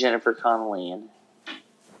seeing Jennifer Connelly in?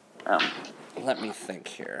 Oh. Let me think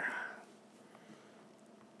here.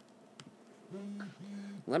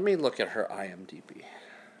 Let me look at her IMDb.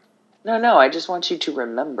 No, I just want you to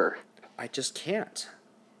remember. I just can't.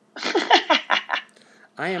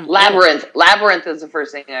 I am Labyrinth. Old. Labyrinth is the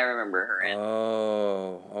first thing I remember her in.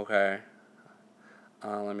 Oh, okay.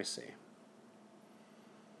 Let me see.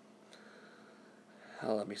 I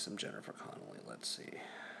love me some Jennifer Connelly. Let's see.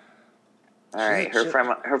 All right, her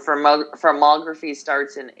filmography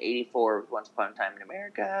starts in '84 with Once Upon a Time in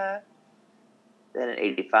America. Then in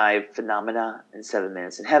 85, Phenomena and 7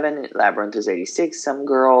 Minutes in Heaven. Labyrinth is 86, Some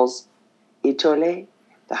Girls. Itole,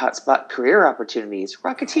 The Hotspot, Career Opportunities. Oh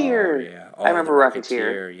Rocketeer. yeah. I Oh, the remember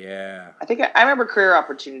Rocketeer. Rocketeer. Yeah. I think I remember Career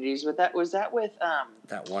Opportunities with that. Was that with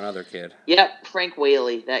That one other kid. Yep, Frank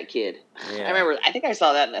Whaley, that kid. Yeah. I remember. I think I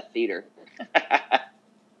saw that in a theater.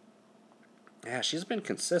 Yeah, she's been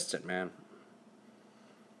consistent, man.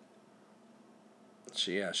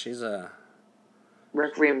 She's a.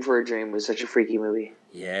 Requiem for a Dream was such a freaky movie.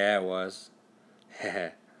 Yeah, it was.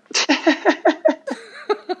 I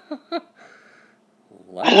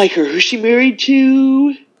like her. Who's she married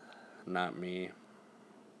to? Not me.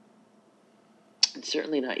 It's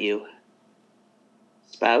certainly not you.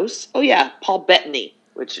 Spouse? Oh yeah, Paul Bettany.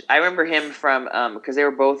 Which I remember him from because they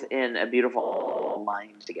were both in A Beautiful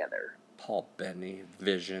Mind together. Paul Bettany,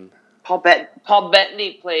 Vision. Paul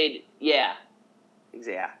Bettany played in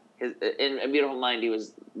A Beautiful Mind. He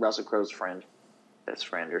was Russell Crowe's best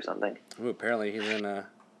friend or something. Ooh, apparently he's in.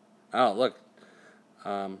 Oh, look.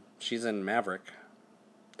 She's in Maverick.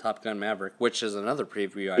 Top Gun Maverick, which is another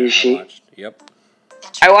preview I watched. Yep.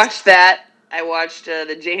 I watched that. I watched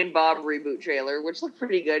the Jay and Bob reboot trailer, which looked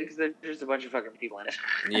pretty good because there's just a bunch of fucking people in it.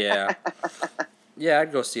 Yeah. Yeah,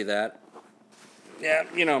 I'd go see that. Yeah,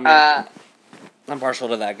 you know me. I'm partial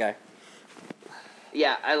to that guy.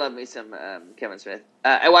 Yeah, I love me some Kevin Smith.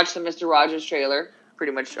 I watched the Mr. Rogers trailer.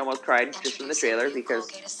 Pretty much almost cried just from the trailer because.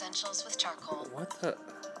 Colgate Essentials with charcoal. What the?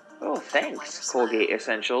 Oh, thanks, Colgate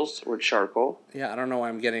Essentials with charcoal. Yeah, I don't know why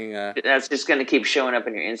I'm getting. That's just going to keep showing up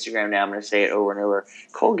in your Instagram now. I'm going to say it over and over.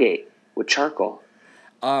 Colgate with charcoal.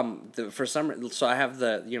 For some, so I have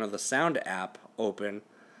the sound app open,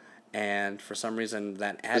 and for some reason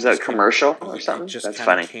that ad Is that a commercial or it something? just That's kind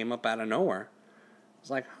funny. of came up out of nowhere.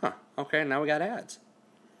 It's like, huh, okay, now we got ads.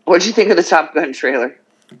 What'd you think of the Top Gun trailer?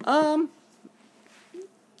 That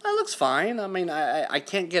looks fine. I mean, I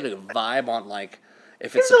can't get a vibe on like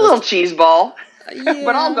if It's it's a little cheese ball, yeah,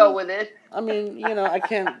 but I'll go with it. I mean, I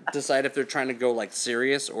can't decide if they're trying to go like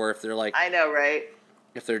serious or if they're like I know, right?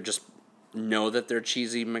 if they're just know that they're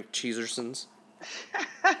cheesy McCheesersons.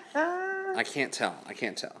 I can't tell.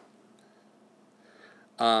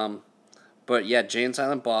 But yeah, Jay and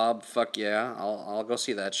Silent Bob. Fuck yeah, I'll go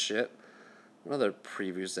see that shit. What other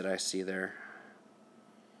previews did I see there?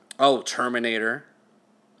 Oh, Terminator.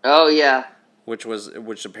 Oh yeah. Which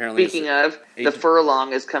apparently Speaking of, the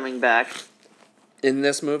Furlong is coming back. In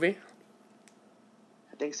this movie?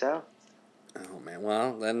 I think so. Oh man,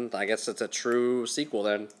 well then I guess it's a true sequel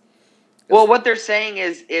then. Well, what they're saying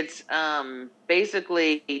is it's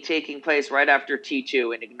basically taking place right after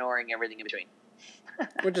T2 and ignoring everything in between.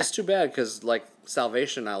 Which is too bad because like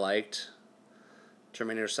Salvation I liked.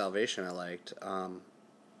 Terminator Salvation I liked.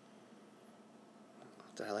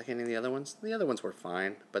 Did I like any of the other ones? The other ones were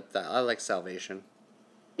fine, but I like Salvation.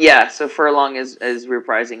 Yeah, so Furlong is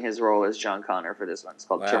reprising his role as John Connor for this one. It's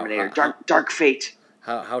called Terminator Dark Fate.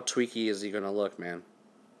 How tweaky is he gonna look, man?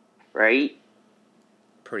 Right?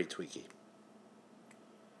 Pretty tweaky.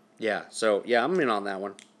 Yeah, so yeah, I'm in on that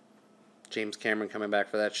one. James Cameron coming back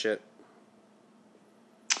for that shit.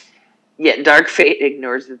 Yeah, Dark Fate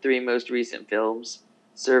ignores the 3 most recent films,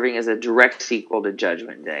 serving as a direct sequel to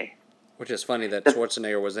Judgment Day. Which is funny that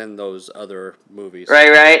Schwarzenegger was in those other movies.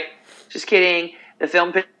 Right. Just kidding. The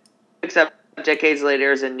film picks up decades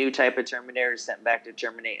later as a new type of Terminator is sent back to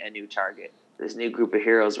terminate a new target. This new group of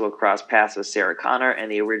heroes will cross paths with Sarah Connor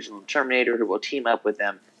and the original Terminator, who will team up with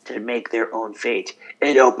them to make their own fate.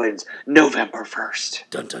 It opens November 1st.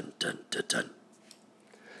 Dun dun dun dun dun.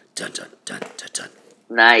 Dun dun dun dun dun.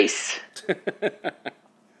 Nice.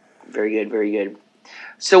 Very good, very good.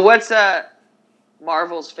 So what's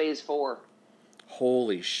Marvel's Phase 4?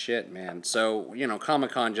 Holy shit, man. So,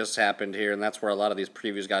 Comic-Con just happened here, and that's where a lot of these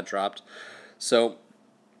previews got dropped. So,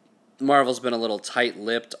 Marvel's been a little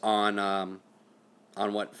tight-lipped on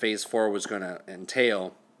what Phase 4 was going to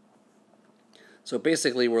entail. So,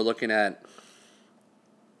 basically, we're looking at...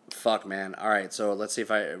 Fuck, man. All right, so let's see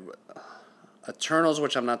if Eternals,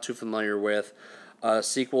 which I'm not too familiar with. A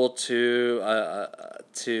sequel to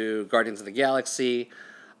Guardians of the Galaxy.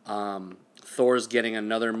 Thor's getting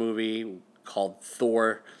another movie called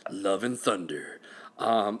Thor: Love and Thunder.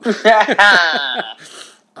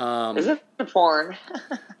 Is it porn?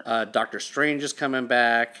 Doctor Strange is coming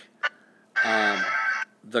back.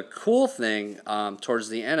 The cool thing towards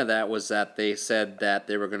the end of that was that they said that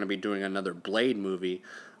they were going to be doing another Blade movie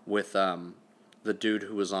with the dude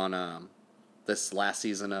who was on this last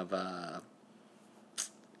season of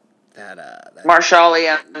that Marshall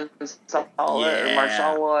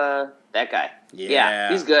that guy.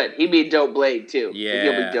 Yeah. He's good. He'd be a dope Blade too. Yeah.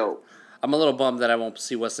 He'll be dope. I'm a little bummed that I won't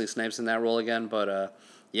see Wesley Snipes in that role again, but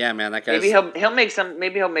yeah, man, that guy's Maybe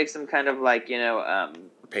he'll make some kind of like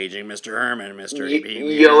paging Mr. Herman, Mr.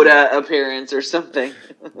 Yoda appearance or something.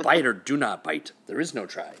 Bite or do not bite. There is no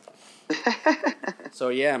try. So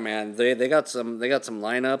yeah, man, they got some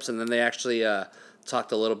lineups, and then they actually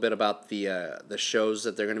talked a little bit about the shows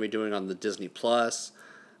that they're going to be doing on the Disney Plus,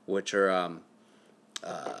 which are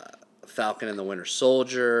Falcon and the Winter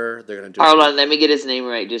Soldier. They're going to do. Hold on, let me get his name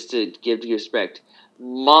right just to give you respect.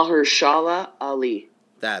 Mahershala Ali.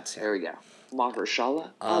 That's him. There we go. Mahershala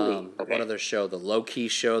Ali. Okay. What other show? The Low Key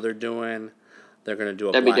show they're doing. They're going to do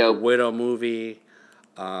a That'd be Black dope. Widow movie.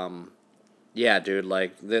 Yeah, dude,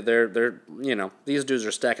 like they're these dudes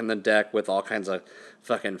are stacking the deck with all kinds of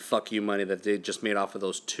fucking fuck you money that they just made off of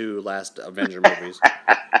those 2 last Avenger movies.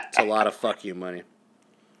 It's a lot of fuck you money.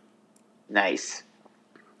 Nice.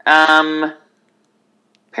 Apparently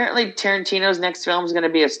Tarantino's next film is going to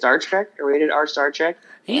be a Star Trek, a rated R Star Trek,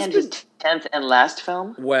 and his 10th and last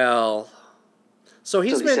film. Well, so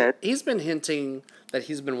he said. he's been hinting that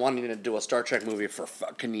he's been wanting to do a Star Trek movie for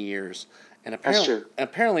fucking years. And That's true.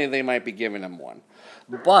 Apparently they might be giving him one.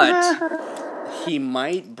 But he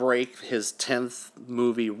might break his 10th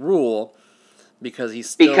movie rule because he's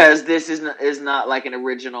still... Because this is not like an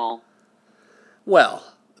original... Well,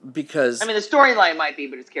 because... I mean, the storyline might be,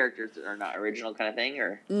 but his characters are not original kind of thing,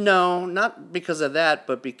 or... No, not because of that,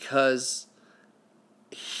 but because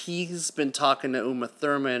he's been talking to Uma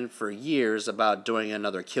Thurman for years about doing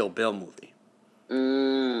another Kill Bill movie.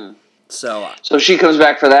 So she comes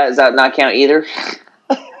back for that? Does that not count either?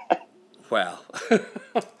 Well, so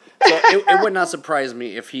it would not surprise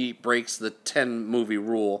me if he breaks the 10 movie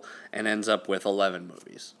rule and ends up with 11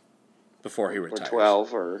 movies before he retires. Or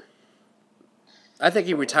 12, or... I think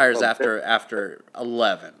he retires after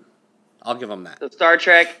 11. I'll give him that. So Star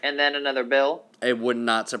Trek and then another Bill? It would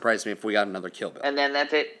not surprise me if we got another Kill Bill. And then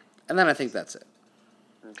that's it? And then I think that's it.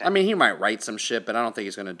 Okay. I mean, he might write some shit, but I don't think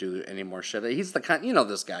he's going to do any more shit. He's the kind... You know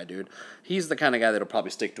this guy, dude. He's the kind of guy that'll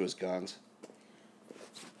probably stick to his guns.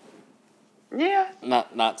 Yeah.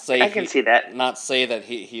 Not say... I can see that. Not say that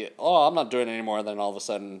he... Oh, I'm not doing it anymore, then all of a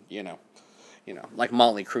sudden, like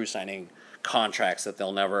Motley Crue signing contracts that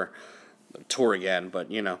they'll never tour again, but,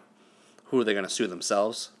 who are they going to sue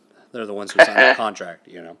themselves? They're the ones who signed the contract,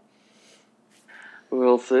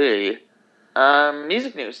 We'll see.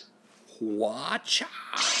 Music news. Watch out.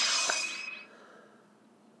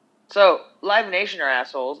 So, Live Nation are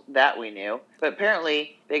assholes, that we knew. But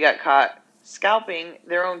apparently, they got caught scalping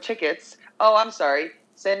their own tickets. Oh, I'm sorry.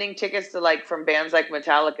 Sending tickets to, from bands like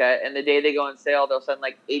Metallica, and the day they go on sale, they'll send,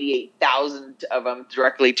 88,000 of them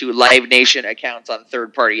directly to Live Nation accounts on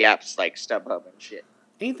third-party apps like StubHub and shit.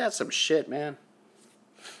 Ain't that some shit, man?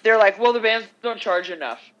 They're like, well, the bands don't charge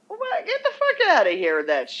enough. Well, get the fuck out of here with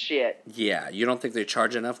that shit. Yeah, you don't think they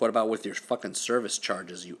charge enough? What about with your fucking service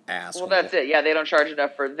charges, you asshole? Well, that's it. Yeah, they don't charge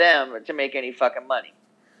enough for them to make any fucking money.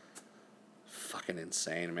 Fucking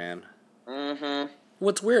insane, man. Mm-hmm.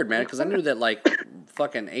 What's weird, man, because I knew that,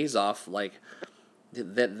 fucking Azov,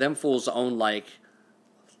 that them fools own,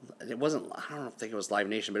 it wasn't, I don't think it was Live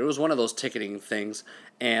Nation, but it was one of those ticketing things,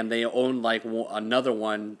 and they owned, another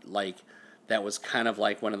one, that was kind of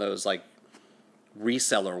like one of those,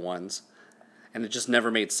 reseller ones, and it just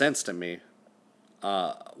never made sense to me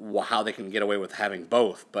how they can get away with having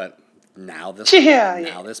both. But now this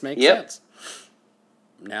makes sense.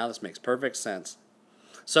 Now this makes perfect sense.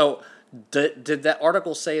 So did that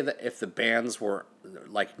article say that if the bands were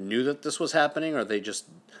knew that this was happening, or they just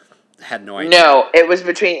had no idea? No,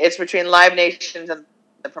 it's between Live Nations and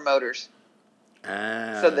the promoters.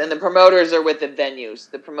 So then the promoters are with the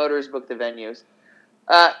venues. The promoters book the venues.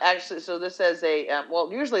 Actually, so this says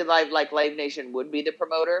usually Live Nation would be the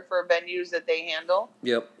promoter for venues that they handle.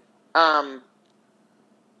 Yep.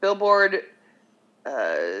 Billboard,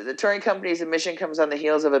 the touring company's admission comes on the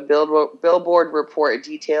heels of a Billboard report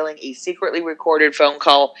detailing a secretly recorded phone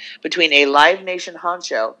call between a Live Nation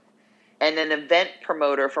honcho and an event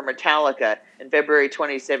promoter for Metallica in February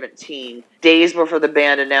 2017, days before the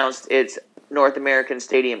band announced its North American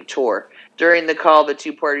Stadium tour. During the call, the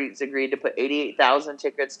two parties agreed to put 88,000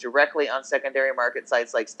 tickets directly on secondary market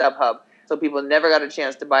sites like StubHub, so people never got a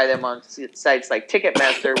chance to buy them on sites like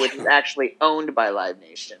Ticketmaster, which is actually owned by Live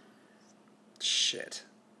Nation. Shit.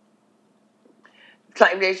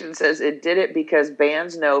 Live Nation says it did it because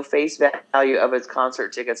bands know face value of its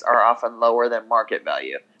concert tickets are often lower than market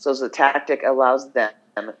value, so the tactic allows them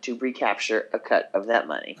to recapture a cut of that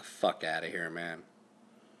money. Fuck out of here, man.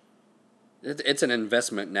 It's an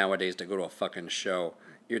investment nowadays to go to a fucking show.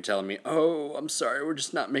 You're telling me, oh, I'm sorry, we're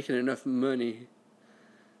just not making enough money.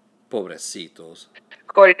 Pobrecitos.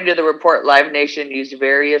 According to the report, Live Nation used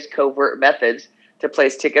various covert methods to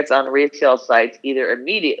place tickets on resale sites either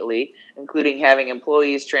immediately, including having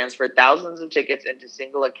employees transfer thousands of tickets into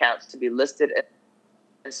single accounts to be listed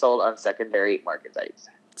and sold on secondary market sites.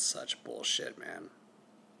 Such bullshit, man.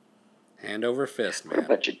 Hand over fist, What a man.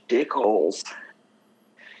 bunch of dickholes.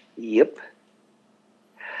 Yep.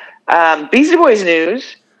 Beastie Boys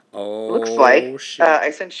news. Oh, Looks like shit.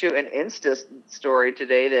 I sent you an Insta story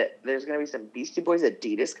today that there's going to be some Beastie Boys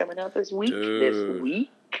Adidas coming out this week. Dude.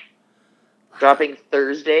 Dropping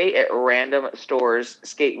Thursday at random stores,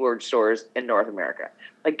 skateboard stores in North America.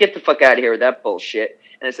 Like, get the fuck out of here with that bullshit.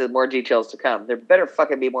 And it says more details to come. There better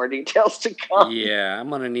fucking be more details to come. Yeah, I'm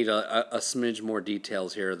going to need a smidge more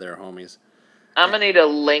details here or there, homies. I'm going to need a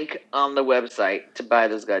link on the website to buy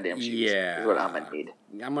those goddamn shoes. Yeah. Is what I'm going to need.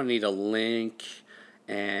 I'm going to need a link,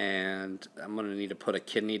 and I'm going to need to put a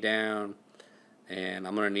kidney down, and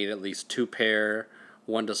I'm going to need at least 2 pair,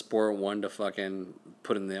 one to sport, one to fucking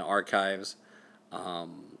put in the archives.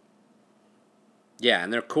 Yeah,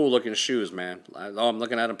 and they're cool looking shoes, man. I'm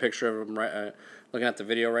looking at a picture of them looking at the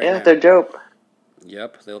video right now. Yeah, they're dope.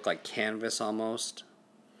 Yep, they look like canvas almost.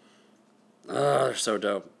 Oh, they're so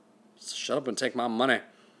dope. Shut up and take my money.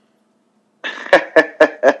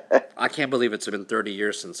 I can't believe it's been 30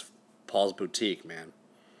 years since Paul's Boutique, man.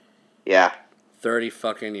 Yeah. 30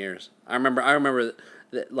 fucking years. I remember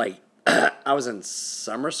that, like, I was in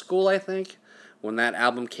summer school, I think, when that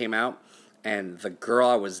album came out, and the girl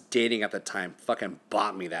I was dating at the time fucking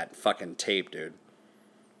bought me that fucking tape, dude.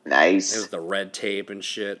 Nice. It was the red tape and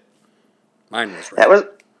shit. Mine was red.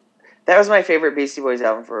 That was my favorite Beastie Boys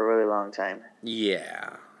album for a really long time.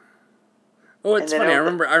 Yeah. Oh, it's funny. I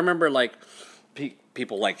remember like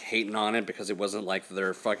people like hating on it because it wasn't like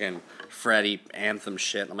their fucking Freddy anthem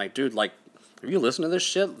shit. I'm like, dude, like, have you listened to this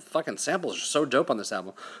shit? The fucking samples are so dope on this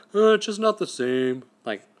album. It's just not the same.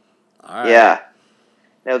 Like, all right. Yeah.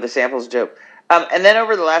 No, the sample's dope. And then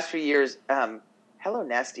over the last few years, Hello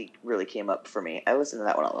Nasty really came up for me. I listened to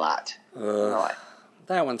that one a lot. I don't know why.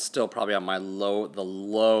 That one's still probably on the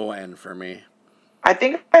low end for me. I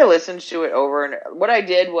think I listened to it over, and what I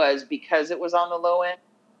did was, because it was on the low end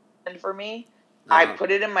for me, I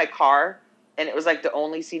put it in my car, and it was like the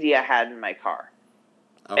only CD I had in my car.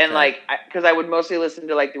 Okay. And like, because I would mostly listen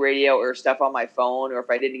to like the radio or stuff on my phone, or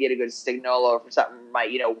if I didn't get a good signal, or if something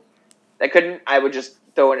I would just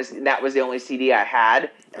throw in and that was the only CD I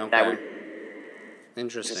had, and I would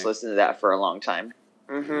just listen to that for a long time.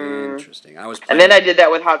 Mm-hmm. Interesting. And then I did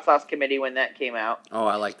that with Hot Sauce Committee when that came out. Oh,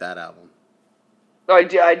 I like that album. So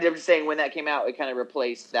I did saying when that came out, it kind of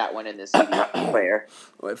replaced that one in this CD player.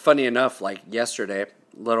 Funny enough, like yesterday,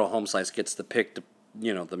 Little Home Slice gets to pick the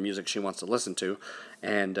music she wants to listen to,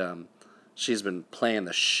 and she's been playing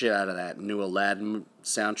the shit out of that new Aladdin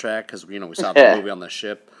soundtrack because we saw the movie on the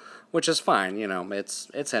ship, which is fine.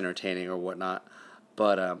 It's entertaining or whatnot,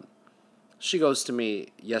 but she goes to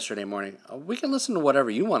me yesterday morning. We can listen to whatever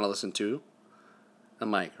you want to listen to.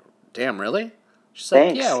 I'm like, damn, really? She's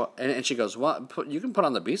like, Thanks. yeah, and she goes, well, you can put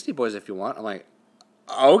on the Beastie Boys if you want. I'm like,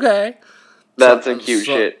 okay. That's a cute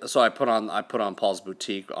shit. So I put on Paul's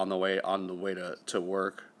Boutique on the way to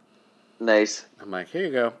work. Nice. I'm like, here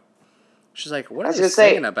you go. She's like, what are they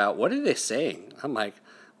saying about? What are they saying? I'm like,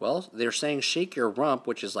 well, they're saying shake your rump,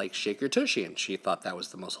 which is like shake your tushy, and she thought that was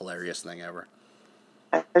the most hilarious thing ever.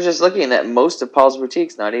 I was just looking at most of Paul's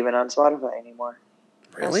Boutique's not even on Spotify anymore.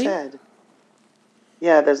 Really? How sad.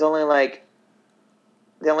 Yeah, there's only like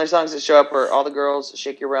the only songs that show up are All the Girls,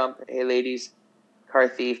 Shake Your Rump, Hey Ladies, Car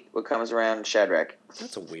Thief, What Comes Around, Shadrach.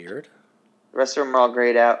 That's weird. The rest of them are all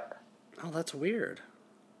grayed out. Oh, that's weird.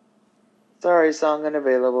 Sorry, song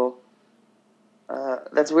unavailable.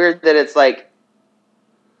 That's weird that it's like...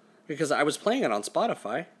 Because I was playing it on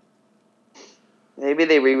Spotify. Maybe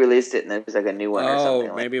they re-released it and there's like a new one or something like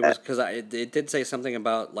that. Oh, maybe it was because it did say something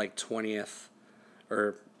about like 20th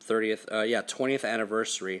or 30th, 20th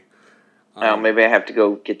anniversary. Maybe I have to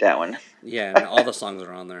go get that one. Yeah, and all the songs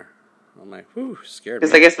are on there. I'm like, whew, scared me.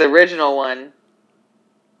 Because I guess the original one,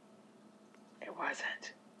 it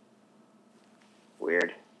wasn't.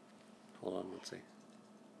 Weird. Hold on, let's see.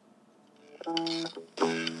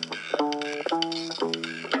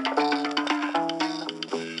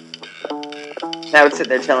 Now it's sitting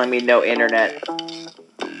there telling me no internet.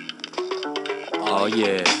 Oh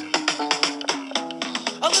yeah.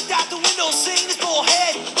 I looked out the window, seeing this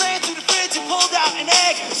bullhead. Ran to the fridge and pulled out an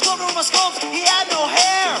egg. Scrubbed over my scopes, he had no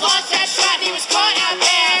hair. Lost that shot, he was caught out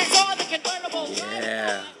there. Saw the convertible.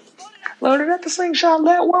 Yeah. Loaded up the slingshot,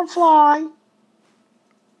 let one fly.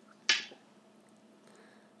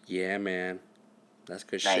 Yeah, man. That's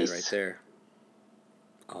good Nice. shit right there.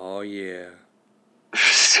 Oh, yeah.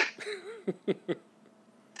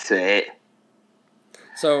 Sweet.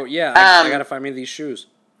 So yeah, I gotta find me these shoes.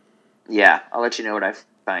 Yeah, I'll let you know what I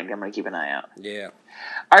find. I'm gonna keep an eye out. Yeah.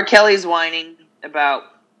 R. Kelly's whining about,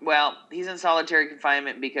 well, he's in solitary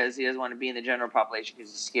confinement because he doesn't want to be in the general population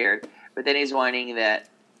because he's scared. But then he's whining that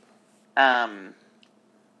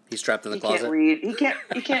He's trapped in the he closet. can't read. He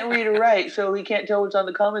can't read or write, so he can't tell what's on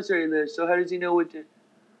the commissary list. So how does he know what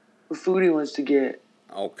food he wants to get?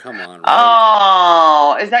 Oh, come on, really?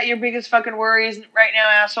 Oh, is that your biggest fucking worries right now,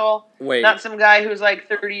 asshole? Wait. Not some guy who's like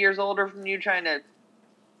 30 years older from you trying to...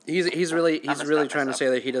 He's really trying to say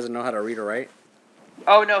that he doesn't know how to read or write?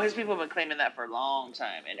 Oh, no, his people have been claiming that for a long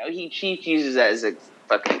time. And he uses that as a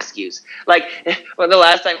fucking excuse. Like, well, the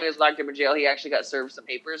last time he was locked up in jail, he actually got served some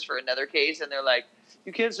papers for another case, and they're like,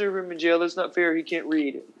 you can't serve him in jail. That's not fair. He can't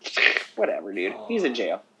read. Whatever, dude. He's in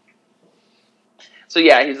jail. So,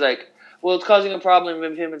 yeah, he's like, well, it's causing a problem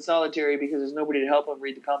with him in solitary because there's nobody to help him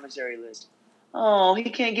read the commissary list. Oh, he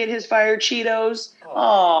can't get his fire Cheetos?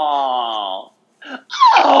 Oh.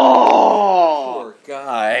 Oh. Poor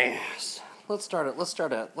guy. Let's start a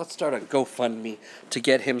GoFundMe to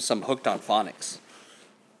get him some Hooked on Phonics.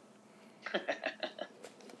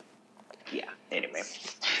 Yeah, anyway.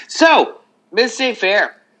 So, Mid-State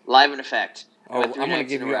Fair, live in effect. Oh, I'm gonna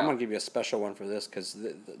give you a special one for this because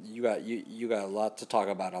you got a lot to talk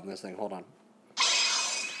about on this thing. Hold on.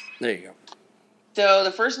 There you go. So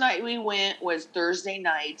the first night we went was Thursday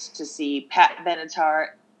night to see Pat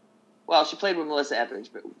Benatar. Well, she played with Melissa Etheridge,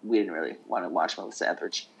 but we didn't really want to watch Melissa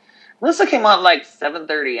Etheridge. Melissa came on like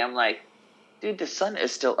 7:30. I'm like, dude, the sun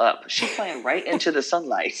is still up. She's playing right into the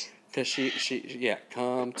sunlight. Because she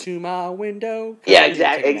come to my window. Yeah,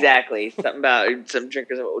 exactly. Something about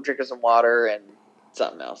drinking some water and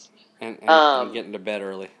something else. And getting to bed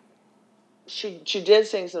early. She did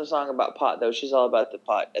sing some song about pot though. She's all about the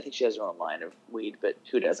pot. I think she has her own line of weed, but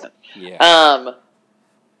who doesn't? Yeah.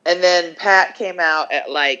 And then Pat came out at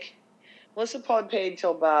like Melissa played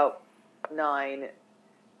till about 9,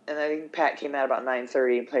 and I think Pat came out about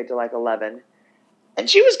 9:30 and played till like 11. And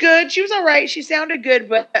she was good. She was all right. She sounded good,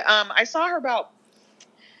 but I saw her about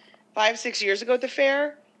 5-6 years ago at the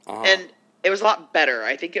fair, and it was a lot better.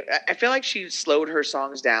 I feel like she slowed her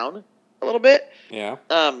songs down a little bit. Yeah.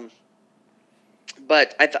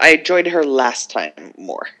 But I enjoyed her last time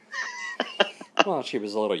more. Well, she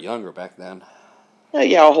was a little younger back then.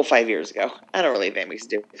 Yeah, a whole 5 years ago. I don't really think it makes a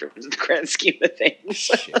difference in the grand scheme of things.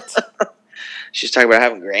 Shit. She's talking about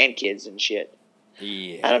having grandkids and shit.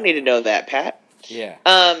 Yeah. I don't need to know that, Pat. Yeah.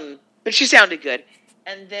 But she sounded good.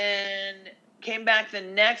 And then came back the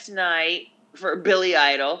next night for Billy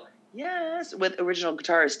Idol. Yes, with original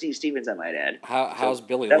guitarist Steve Stevens, I might add. How's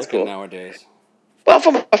Billy looking nowadays? Well,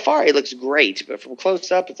 from afar, he looks great. But from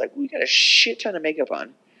close up, it's like, we got a shit ton of makeup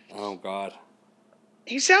on. Oh, God.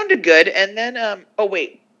 He sounded good. And then,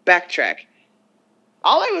 backtrack.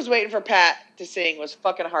 All I was waiting for Pat to sing was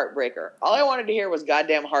fucking Heartbreaker. All I wanted to hear was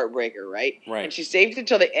goddamn Heartbreaker, right? Right. And she saved it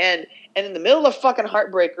till the end. And in the middle of fucking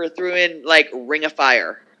Heartbreaker, threw in, like, Ring of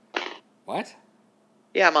Fire. What?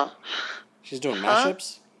 Yeah, Ma. She's doing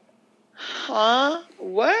mashups? Huh?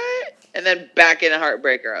 What? And then back into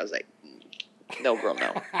Heartbreaker. I was like, no, girl,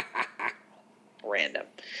 no. Random.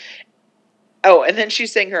 Oh, and then she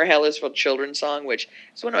sang her Hell is for Children song, which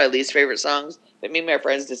is one of my least favorite songs. But me and my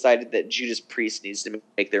friends decided that Judas Priest needs to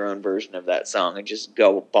make their own version of that song and just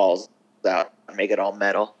go balls out and make it all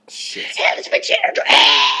metal. Shit. Hell is for Children!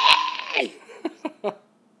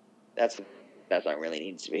 That song really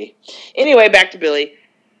needs to be. Anyway, back to Billy.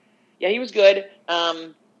 Yeah, he was good.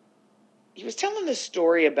 He was telling this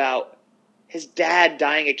story about his dad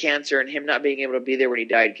dying of cancer and him not being able to be there when he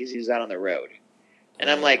died because he was out on the road. And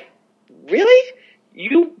I'm like, really?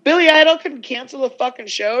 You, Billy Idol, couldn't cancel a fucking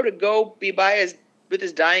show to go be with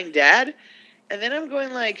his dying dad? And then I'm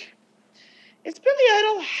going like, does Billy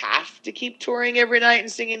Idol have to keep touring every night and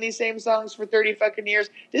singing these same songs for 30 fucking years?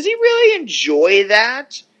 Does he really enjoy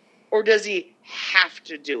that? Or does he have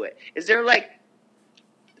to do it? Is there like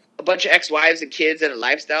a bunch of ex-wives and kids and a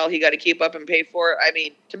lifestyle he got to keep up and pay for? I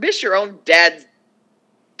mean, to miss your own dad's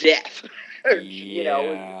death, you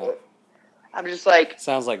know, I'm just like,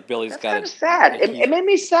 sounds like Billy's that's got kind of sad. Like it made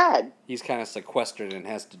me sad. He's kind of sequestered and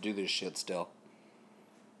has to do this shit still.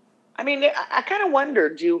 I mean, I kind of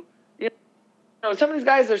wonder, you know, some of these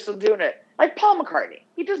guys are still doing it. Like Paul McCartney,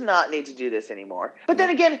 he does not need to do this anymore. But then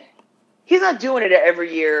again, he's not doing it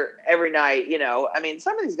every year, every night. You know, I mean,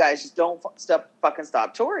 some of these guys just don't fucking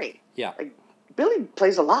stop touring. Yeah, like Billy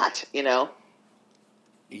plays a lot. You know.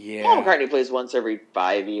 Yeah. Paul McCartney plays once every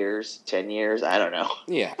 5 years, 10 years. I don't know.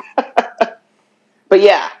 Yeah. But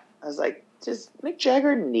yeah, I was like, does Mick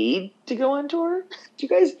Jagger need to go on tour? Do you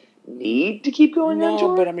guys need to keep going on No,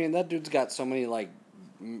 tour. but I mean, that dude's got so many, like,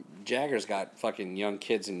 Jagger's got fucking young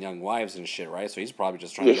kids and young wives and shit, right? So he's probably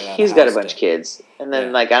just trying Yeah, to get out of he's the got a house bunch to- of kids, and then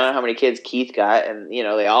Yeah. like I don't know how many kids Keith got, and you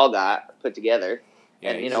know they all got put together,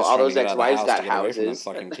 Yeah, and he's you know just all trying to those get out of the ex-wives house got to get away from them houses.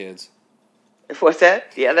 fucking kids. What's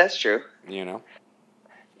that? Yeah, that's true. You know?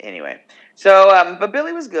 Anyway, so but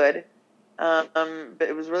Billy was good. But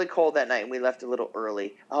it was really cold that night, and we left a little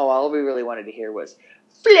early. Oh, all we really wanted to hear was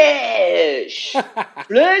Flesh!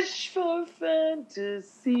 Flesh for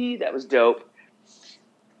fantasy. That was dope.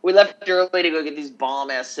 We left early to go get these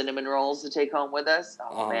bomb-ass cinnamon rolls to take home with us.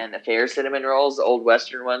 Oh, man, the fair cinnamon rolls, the old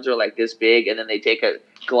Western ones are like this big, and then they take a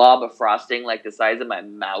glob of frosting like the size of my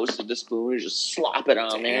mouse with a spoon and just slop it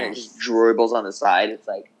on there, and it just dribbles on the side. It's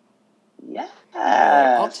like, yeah. You're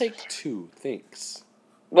like, I'll take 2, thanks.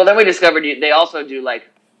 Well, then we discovered they also do like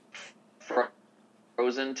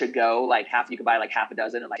frozen to go, like you could buy like half a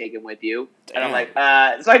dozen and like take them with you. Damn. And I'm like,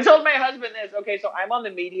 so I told my husband this. Okay, so I'm on the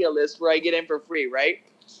media list where I get in for free, right?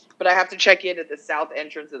 But I have to check in at the south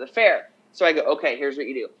entrance of the fair. So I go, okay, here's what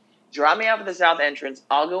you do. Drop me off at the south entrance.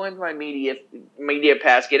 I'll go in for my media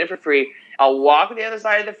pass, get it for free. I'll walk to the other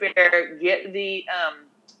side of the fair, get the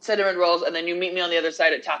cinnamon rolls, and then you meet me on the other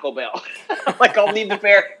side at Taco Bell. Like, I'll leave the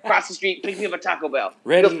fair, cross the street, pick me up at Taco Bell.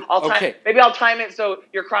 Ready? Okay. Maybe I'll time it so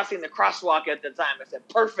you're crossing the crosswalk at the time. I said,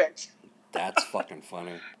 perfect. That's fucking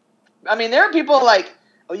funny. I mean, there are people like,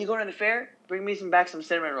 oh, you going to the fair? Bring me some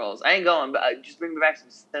cinnamon rolls. I ain't going, but just bring me back some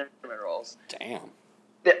cinnamon rolls. Damn.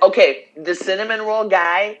 The cinnamon roll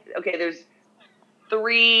guy, there's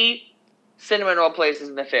 3 cinnamon roll places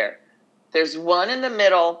in the fair. There's one in the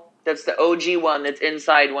middle that's the OG one that's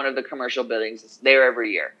inside one of the commercial buildings. It's there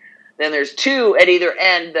every year. Then there's 2 at either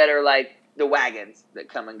end that are like the wagons that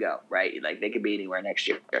come and go, right? Like they could be anywhere next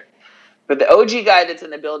year. But the OG guy that's in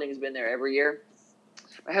the building has been there every year.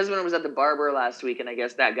 My husband was at the barber last week, and I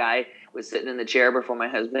guess that guy was sitting in the chair before my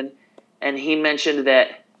husband, and he mentioned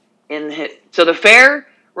that so the fair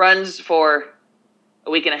runs for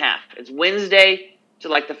a week and a half. It's Wednesday to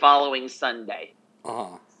like the following Sunday.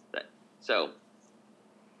 Uh-huh. So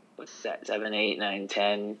what's that? 7, 8, 9,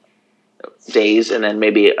 10 days, and then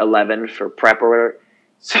maybe 11 for prep or whatever.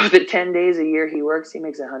 So the 10 days a year he works, he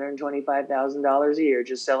makes $125,000 a year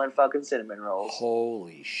just selling fucking cinnamon rolls.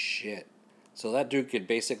 Holy shit. So that dude could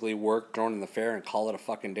basically work during the fair and call it a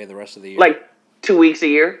fucking day the rest of the year? Like 2 weeks a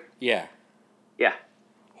year? Yeah. Yeah.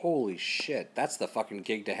 Holy shit. That's the fucking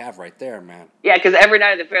gig to have right there, man. Yeah, because every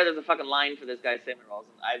night at the fair there's a fucking line for this guy's cinnamon rolls,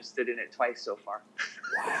 and I've stood in it twice so far.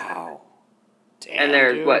 Wow. Damn, and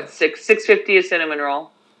they're, dude. what, $6.50 a cinnamon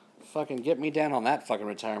roll? Fucking get me down on that fucking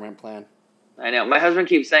retirement plan. I know. My husband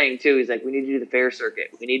keeps saying, too, he's like, we need to do the fair circuit.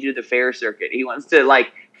 We need to do the fair circuit. He wants to,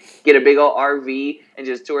 like, get a big old RV and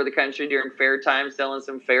just tour the country during fair time, selling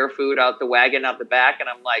some fair food out the wagon out the back. And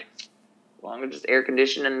I'm like, as long as it's air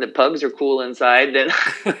conditioned and the pugs are cool inside, then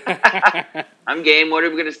I'm game. What are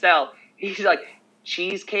we going to sell? He's like,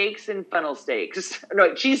 cheesecakes and funnel steaks.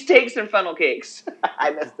 No, cheesesteaks and funnel cakes.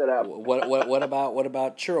 I messed it up. What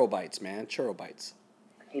about churro bites, man? Churro bites.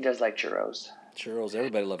 He does like churros. Churros.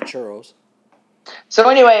 Everybody loves churros. So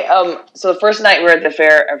anyway, so the first night we were at the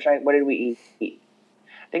fair, what did we eat?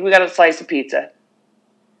 I think we got a slice of pizza.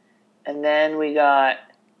 And then we went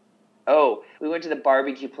to the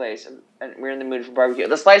barbecue place, and we were in the mood for barbecue.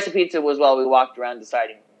 The slice of pizza was while we walked around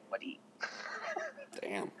deciding what to eat.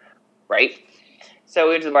 Damn. Right? So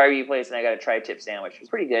we went to the barbecue place, and I got a tri-tip sandwich. It was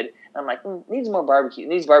pretty good. And I'm like, needs more barbecue. It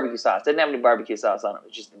needs barbecue sauce. Didn't have any barbecue sauce on it. It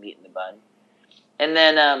was just the meat in the bun. And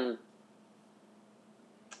then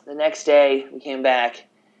the next day, we came back,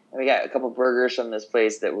 and we got a couple burgers from this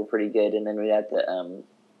place that were pretty good. And then we got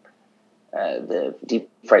the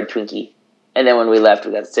deep-fried Twinkie. And then when we left,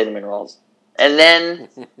 we got cinnamon rolls. And then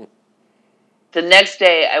the next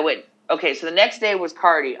day, I went... Okay, so the next day was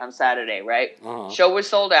Cardi on Saturday, right? Uh-huh. Show was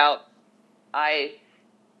sold out. I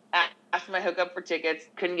asked my hookup for tickets.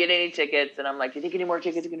 Couldn't get any tickets. And I'm like, do you think any more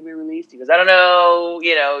tickets are going to be released? He goes, I don't know.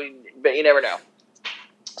 But you never know.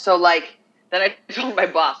 So, then I told my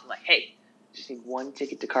boss, I'm like, hey, I just need one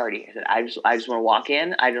ticket to Cardi. I said, I just want to walk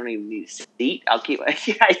in. I don't even need a seat.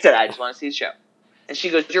 I said, I just want to see the show. And she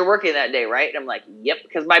goes, you're working that day, right? And I'm like, yep.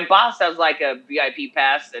 Because my boss has like a VIP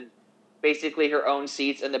pass and basically her own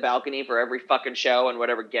seats in the balcony for every fucking show and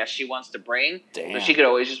whatever guest she wants to bring. Damn. So she could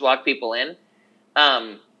always just walk people in.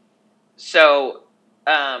 So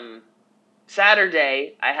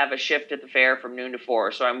Saturday, I have a shift at the fair from noon to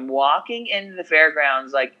 4. So I'm walking into the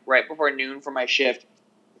fairgrounds like right before noon for my shift.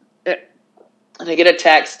 And I get a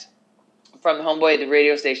text from the homeboy at the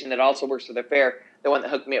radio station that also works for the fair, the one that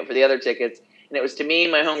hooked me up for the other tickets. And it was to me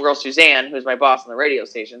and my homegirl Suzanne, who's my boss on the radio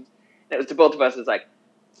stations. And it was to both of us. It's like,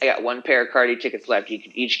 I got one pair of Cardi tickets left. You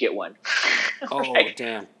can each get one. Oh, Like,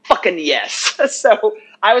 damn. fucking yes. So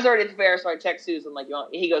I was already at the fair, so I text Suze. I'm like,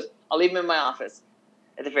 he goes, I'll leave him in my office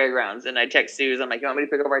at the fairgrounds. And I text Suze. I'm like, you want me to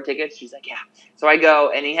pick up our tickets? She's like, yeah. So I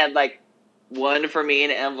go, and he had like one for me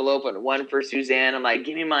in an envelope and one for Suzanne. I'm like,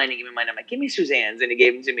 give me mine and give me mine. I'm like, give me Suzanne's. And he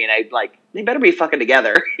gave them to me. And I like, they better be fucking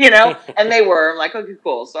together, you know? And they were. I'm like, okay,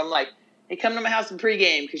 cool. So I'm like, hey, come to my house and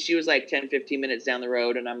pregame, because she was like 10, 15 minutes down the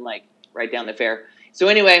road. And I'm like, right down the fair. So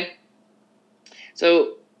anyway,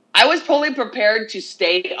 so I was fully prepared to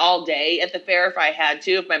stay all day at the fair if I had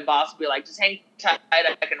to. If my boss would be like, just hang tight,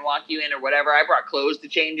 I can walk you in or whatever. I brought clothes to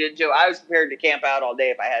change into. I was prepared to camp out all day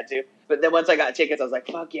if I had to. But then once I got tickets, I was like,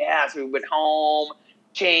 fuck yeah. So we went home,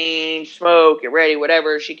 changed, smoked, get ready,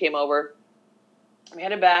 whatever. She came over. We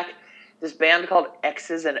headed back. This band called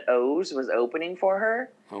X's and O's was opening for her.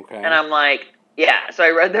 Okay. And I'm like, yeah. So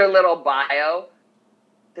I read their little bio.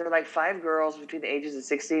 There were like 5 girls between the ages of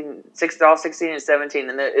 16 and 17.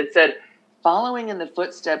 And it said, following in the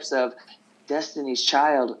footsteps of Destiny's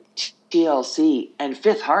Child, TLC, and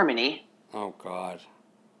Fifth Harmony. Oh, God.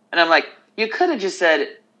 And I'm like, you could have just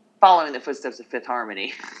said, following the footsteps of Fifth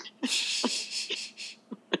Harmony. Because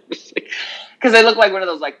they look like one of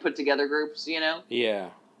those like put together groups, you know? Yeah.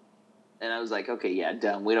 And I was like, okay, yeah,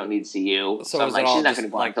 dumb. We don't need to see you. So I'm is like, it all she's not just going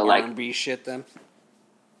to go like on to like R&B shit then?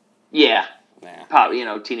 yeah. Nah. Pop,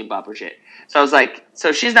 teeny bopper shit. So I was like,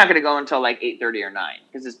 so she's not going to go until like 8:30 or 9,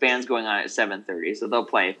 because this band's going on at 7:30. So they'll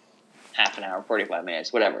play half an hour, 45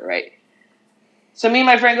 minutes, whatever, right? So me and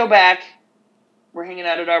my friend go back. We're hanging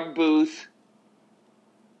out at our booth,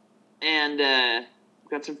 and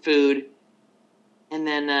got some food, and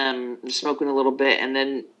then we're smoking a little bit, and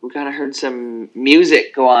then we kind of heard some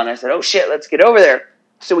music go on. I said, oh shit, let's get over there.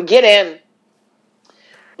 So we get in.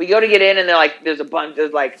 We go to get in, and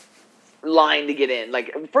there's like line to get in.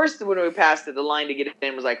 Like, first when we passed it, the line to get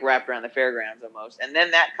in was like wrapped around the fairgrounds almost, and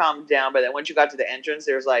then that calmed down. But then once you got to the entrance,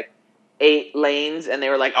 there was like 8 lanes, and they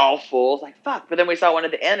were like all full. Like, fuck. But then we saw one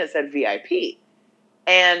at the end that said VIP,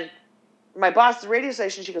 and my boss at the radio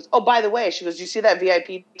station, she goes, oh, by the way, she goes, do you see that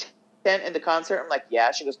VIP tent in the concert? I'm like,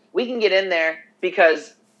 yeah. She goes, we can get in there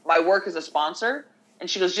because my work is a sponsor. And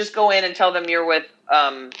she goes, just go in and tell them you're with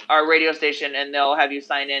our radio station, and they'll have you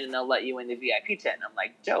sign in, and they'll let you in the VIP tent. And I'm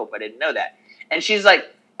like, dope. I didn't know that. And she's like,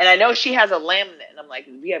 and I know she has a laminate. And I'm like,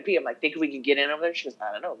 VIP. I'm like, think we can get in over there? She goes,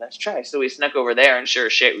 I don't know. Let's try. So we snuck over there, and sure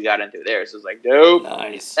as shit, we got in through there. So it was like, dope.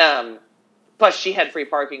 Nice. Plus, she had free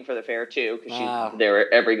parking for the fair, too, because she's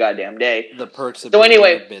there every goddamn day. The perks of So being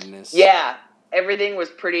anyway, in the business. Yeah, everything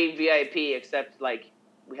was pretty VIP except, like,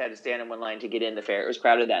 we had to stand in one line to get in the fair. It was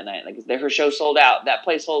crowded that night. Like, her show sold out. That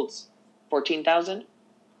place holds 14,000.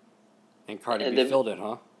 And Cardi B filled it,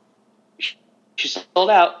 huh? She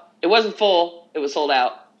sold out. It wasn't full. It was sold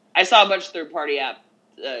out. I saw a bunch of third-party app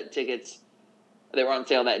tickets that were on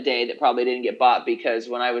sale that day that probably didn't get bought because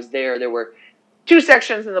when I was there were 2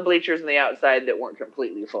 sections in the bleachers on the outside that weren't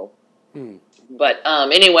completely full. But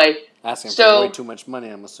anyway, asking for way too much money,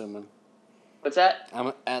 I'm assuming. What's that?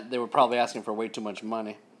 They were probably asking for way too much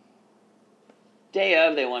money. Day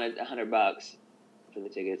of, they wanted $100 for the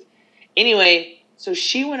tickets. Anyway, so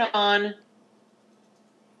she went on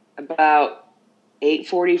about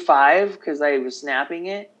 8:45 because I was snapping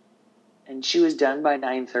it, and she was done by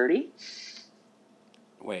 9:30.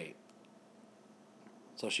 Wait.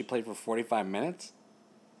 So she played for 45 minutes?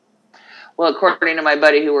 Well, according to my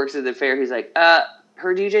buddy who works at the fair, he's like,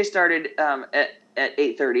 her DJ started at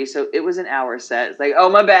 8:30, so it was an hour set. It's like, oh,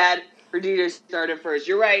 my bad. Her DJ started first.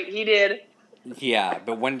 You're right, he did. Yeah,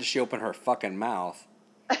 but when did she open her fucking mouth?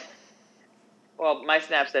 Well, my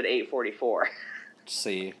snap said 8:44.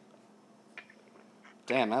 See.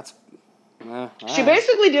 Damn, that's... She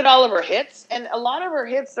basically did all of her hits, and a lot of her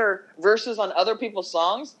hits are verses on other people's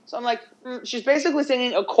songs. So I'm like, she's basically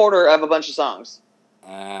singing a quarter of a bunch of songs.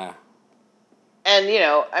 And,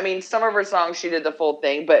 I mean, some of her songs she did the full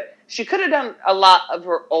thing, but she could have done a lot of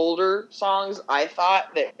her older songs, I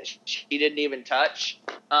thought, that she didn't even touch.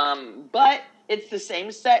 But it's the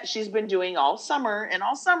same set she's been doing all summer, and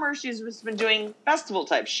all summer she's been doing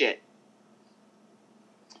festival-type shit.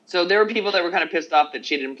 So there were people that were kind of pissed off that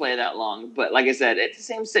she didn't play that long. But like I said, it's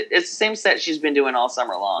the same set she's been doing all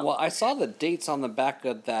summer long. Well, I saw the dates on the back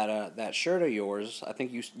of that shirt of yours. I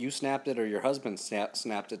think you snapped it or your husband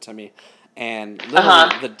snapped it to me. And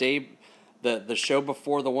literally the day, the show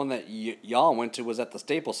before the one that y'all went to was at the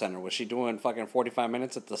Staples Center. Was she doing fucking 45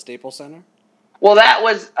 minutes at the Staples Center? Well, that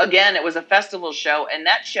was, again, it was a festival show. And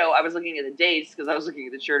that show, I was looking at the dates because I was looking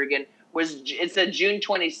at the shirt again. It said June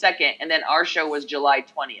 22nd, and then our show was July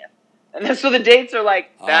 20th. And then, so the dates are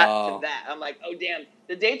like that to Oh. that. I'm like, oh damn.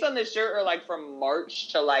 The dates on this shirt are like from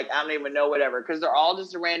March to like I don't even know whatever because they're all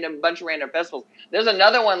just a bunch of random festivals. There's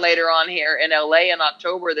another one later on here in LA in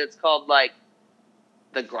October that's called like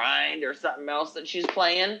The Grind or something else that she's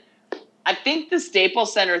playing. I think the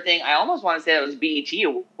Staples Center thing. I almost want to say that was BET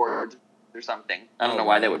Awards or something. I don't know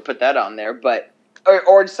why they would put that on there, but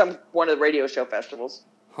or some one of the radio show festivals.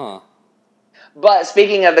 Huh. But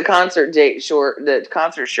speaking of the concert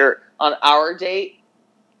shirt on our date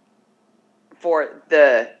for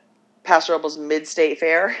the Paso Robles Mid-State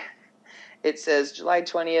Fair, it says July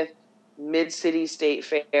 20th, Mid-City State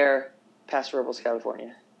Fair, Paso Robles,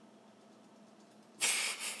 California.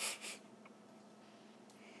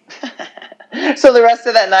 So the rest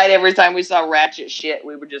of that night, every time we saw ratchet shit,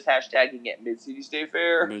 we were just hashtagging it Mid-City State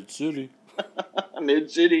Fair. Mid-City.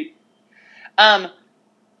 Mid-City.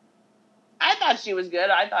 I thought she was good.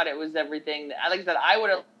 I thought it was everything. Like I said, I would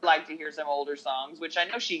have liked to hear some older songs, which I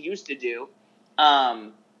know she used to do.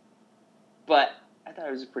 But I thought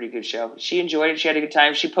it was a pretty good show. She enjoyed it. She had a good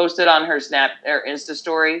time. She posted on her Insta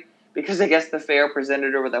story because I guess the fair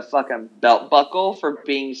presented her with a fucking belt buckle for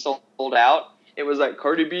being sold out. It was like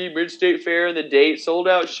Cardi B Mid-State Fair and the date sold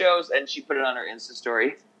out shows, and she put it on her Insta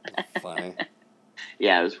story. Funny.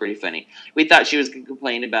 Yeah, it was pretty funny. We thought she was going to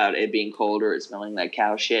complain about it being cold or it smelling like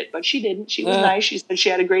cow shit, but she didn't. She was nice. She said she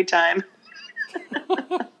had a great time.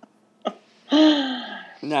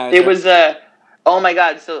 It was oh my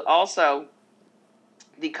god! So also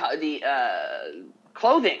the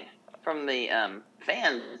clothing from the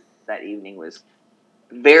fans that evening was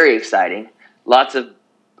very exciting. Lots of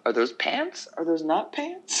are those pants? Are those not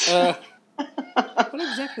pants? What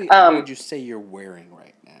exactly would you say you're wearing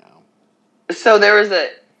right now? So there was a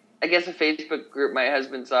Facebook group my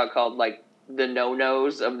husband saw called like the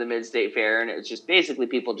no-nos of the Mid-State Fair, and it was just basically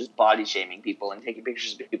people just body shaming people and taking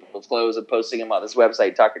pictures of people's clothes and posting them on this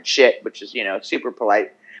website talking shit, which is super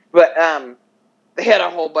polite. But they had a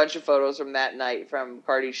whole bunch of photos from that night from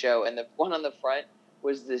Cardi's show, and the one on the front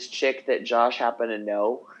was this chick that Josh happened to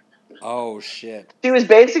know. Oh shit! She was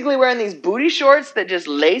basically wearing these booty shorts that just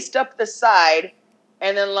laced up the side,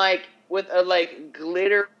 and then like with a like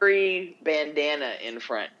glittery bandana in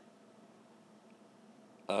front.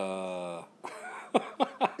 So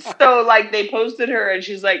like they posted her, and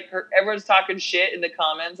she's like, everyone's talking shit in the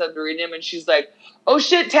comments after reading them, and she's like, "Oh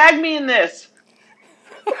shit, tag me in this."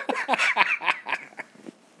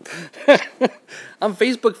 I'm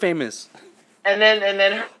Facebook famous. And then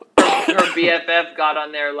her BFF got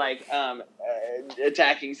on there like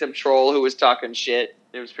attacking some troll who was talking shit.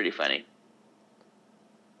 It was pretty funny.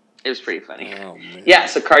 Oh, man. Yeah,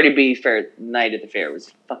 so Cardi B night at the fair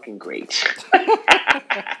was fucking great.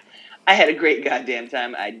 I had a great goddamn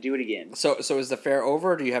time. I'd do it again. So is the fair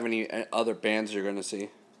over, or do you have any other bands you're going to see?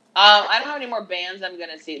 I don't have any more bands I'm going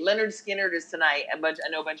to see. Leonard Skinner is tonight. I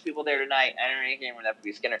know a bunch of people there tonight. I don't know anything would have to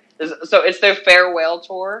be Skinner. So it's their farewell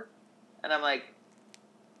tour. And I'm like,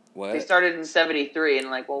 what? They started in 73, and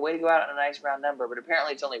I'm like, well, way to go out on a nice round number. But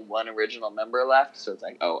apparently it's only one original member left. So it's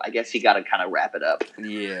like, oh, I guess he got to kind of wrap it up.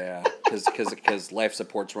 Yeah, because life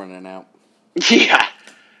support's running out. Yeah.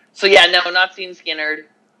 So, yeah, no, not seeing Skinner.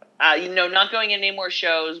 Not going in any more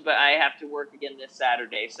shows, but I have to work again this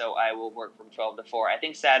Saturday, so I will work from 12 to 4. I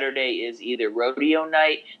think Saturday is either rodeo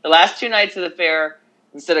night. The last two nights of the fair,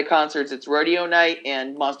 instead of concerts, it's rodeo night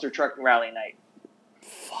and monster truck and rally night.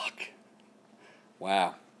 Fuck.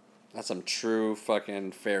 Wow. That's some true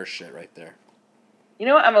fucking fair shit right there. You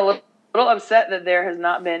know what? I'm a little upset that there has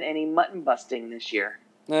not been any mutton busting this year.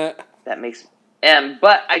 That makes...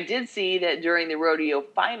 but I did see that during the rodeo,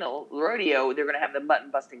 they're going to have the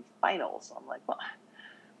mutton busting finals. I'm like, well,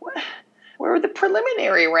 what? Where are the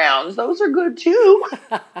preliminary rounds? Those are good too.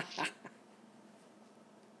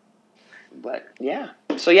 But yeah,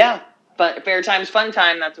 so yeah, fair time's fun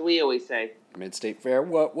time. That's what we always say. Mid-State Fair,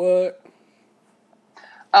 what?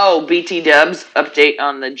 Oh, BT Dubs update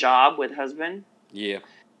on the job with husband. Yeah.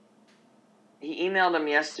 He emailed him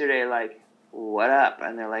yesterday like, what up?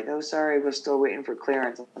 And they're like, oh, sorry, we're still waiting for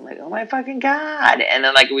clearance. I'm like, oh my fucking God. And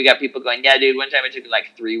then like we got people going, yeah, dude, one time it took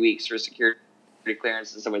like 3 weeks for security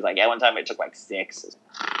clearance. And somebody's like, yeah, one time it took like 6.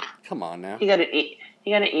 Come on now. He got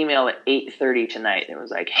an email at 8:30 tonight that was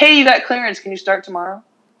like, hey, you got clearance. Can you start tomorrow?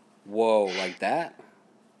 Whoa, like that?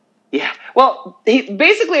 Yeah. Well, he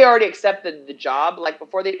basically already accepted the job. Like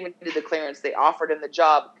before they even did the clearance, they offered him the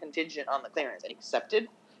job contingent on the clearance, and he accepted.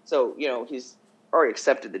 So, he's already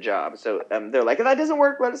accepted the job. So they're like, if that doesn't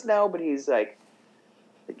work, let us know. But he's like,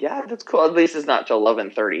 yeah, that's cool. At least it's not till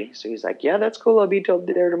 11:30. So he's like, yeah, that's cool. I'll be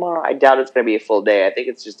there tomorrow. I doubt it's going to be a full day. I think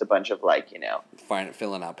it's just a bunch of like,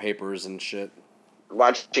 filling out papers and shit.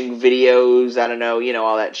 watching videos. I don't know,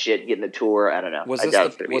 all that shit, getting the tour. I don't know. Was I this doubt the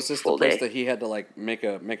it's gonna be a was this the full place day. that he had to like make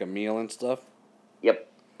a meal and stuff? Yep,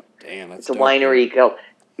 Damn, that's it's a dope, winery. dude.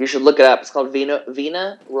 You should look it up. It's called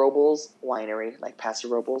Vina Robles Winery, like Pastor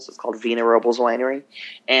Robles. It's called Vina Robles Winery,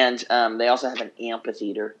 and they also have an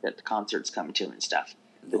amphitheater that the concerts come to and stuff.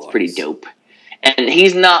 That's pretty Nice. dope. And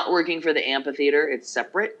he's not working for the amphitheater; it's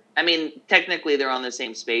separate. I mean, technically they're on the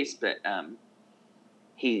same space, but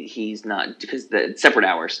he's not because it's separate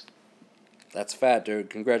hours. That's fat, dude.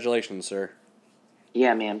 Congratulations, sir.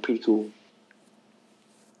 Yeah, man, pretty cool.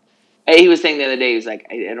 Hey, he was saying the other day, he was like,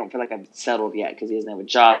 I don't feel like I've settled yet because he doesn't have a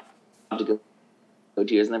job to go to.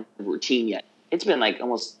 He doesn't have a routine yet. It's been like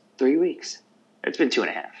almost 3 weeks. It's been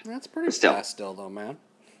 2.5. That's pretty But still. fast still, though, man.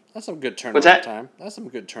 That's some good turnaround What's that? time. That's some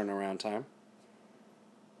good turnaround time.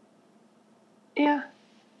 Yeah.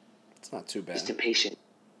 It's not too bad. Just impatient.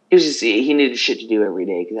 He needed shit to do every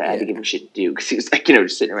day because I had to give him shit to do because he was like,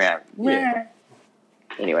 just sitting around. Yeah.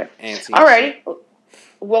 Anyway. Antsy All right. shit.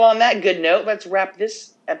 Well, on that good note, let's wrap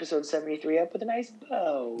this episode 73 up with a nice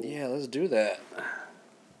bow. Yeah, let's do that.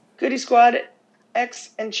 Goody Squad,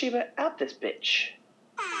 X and Chiba out this bitch.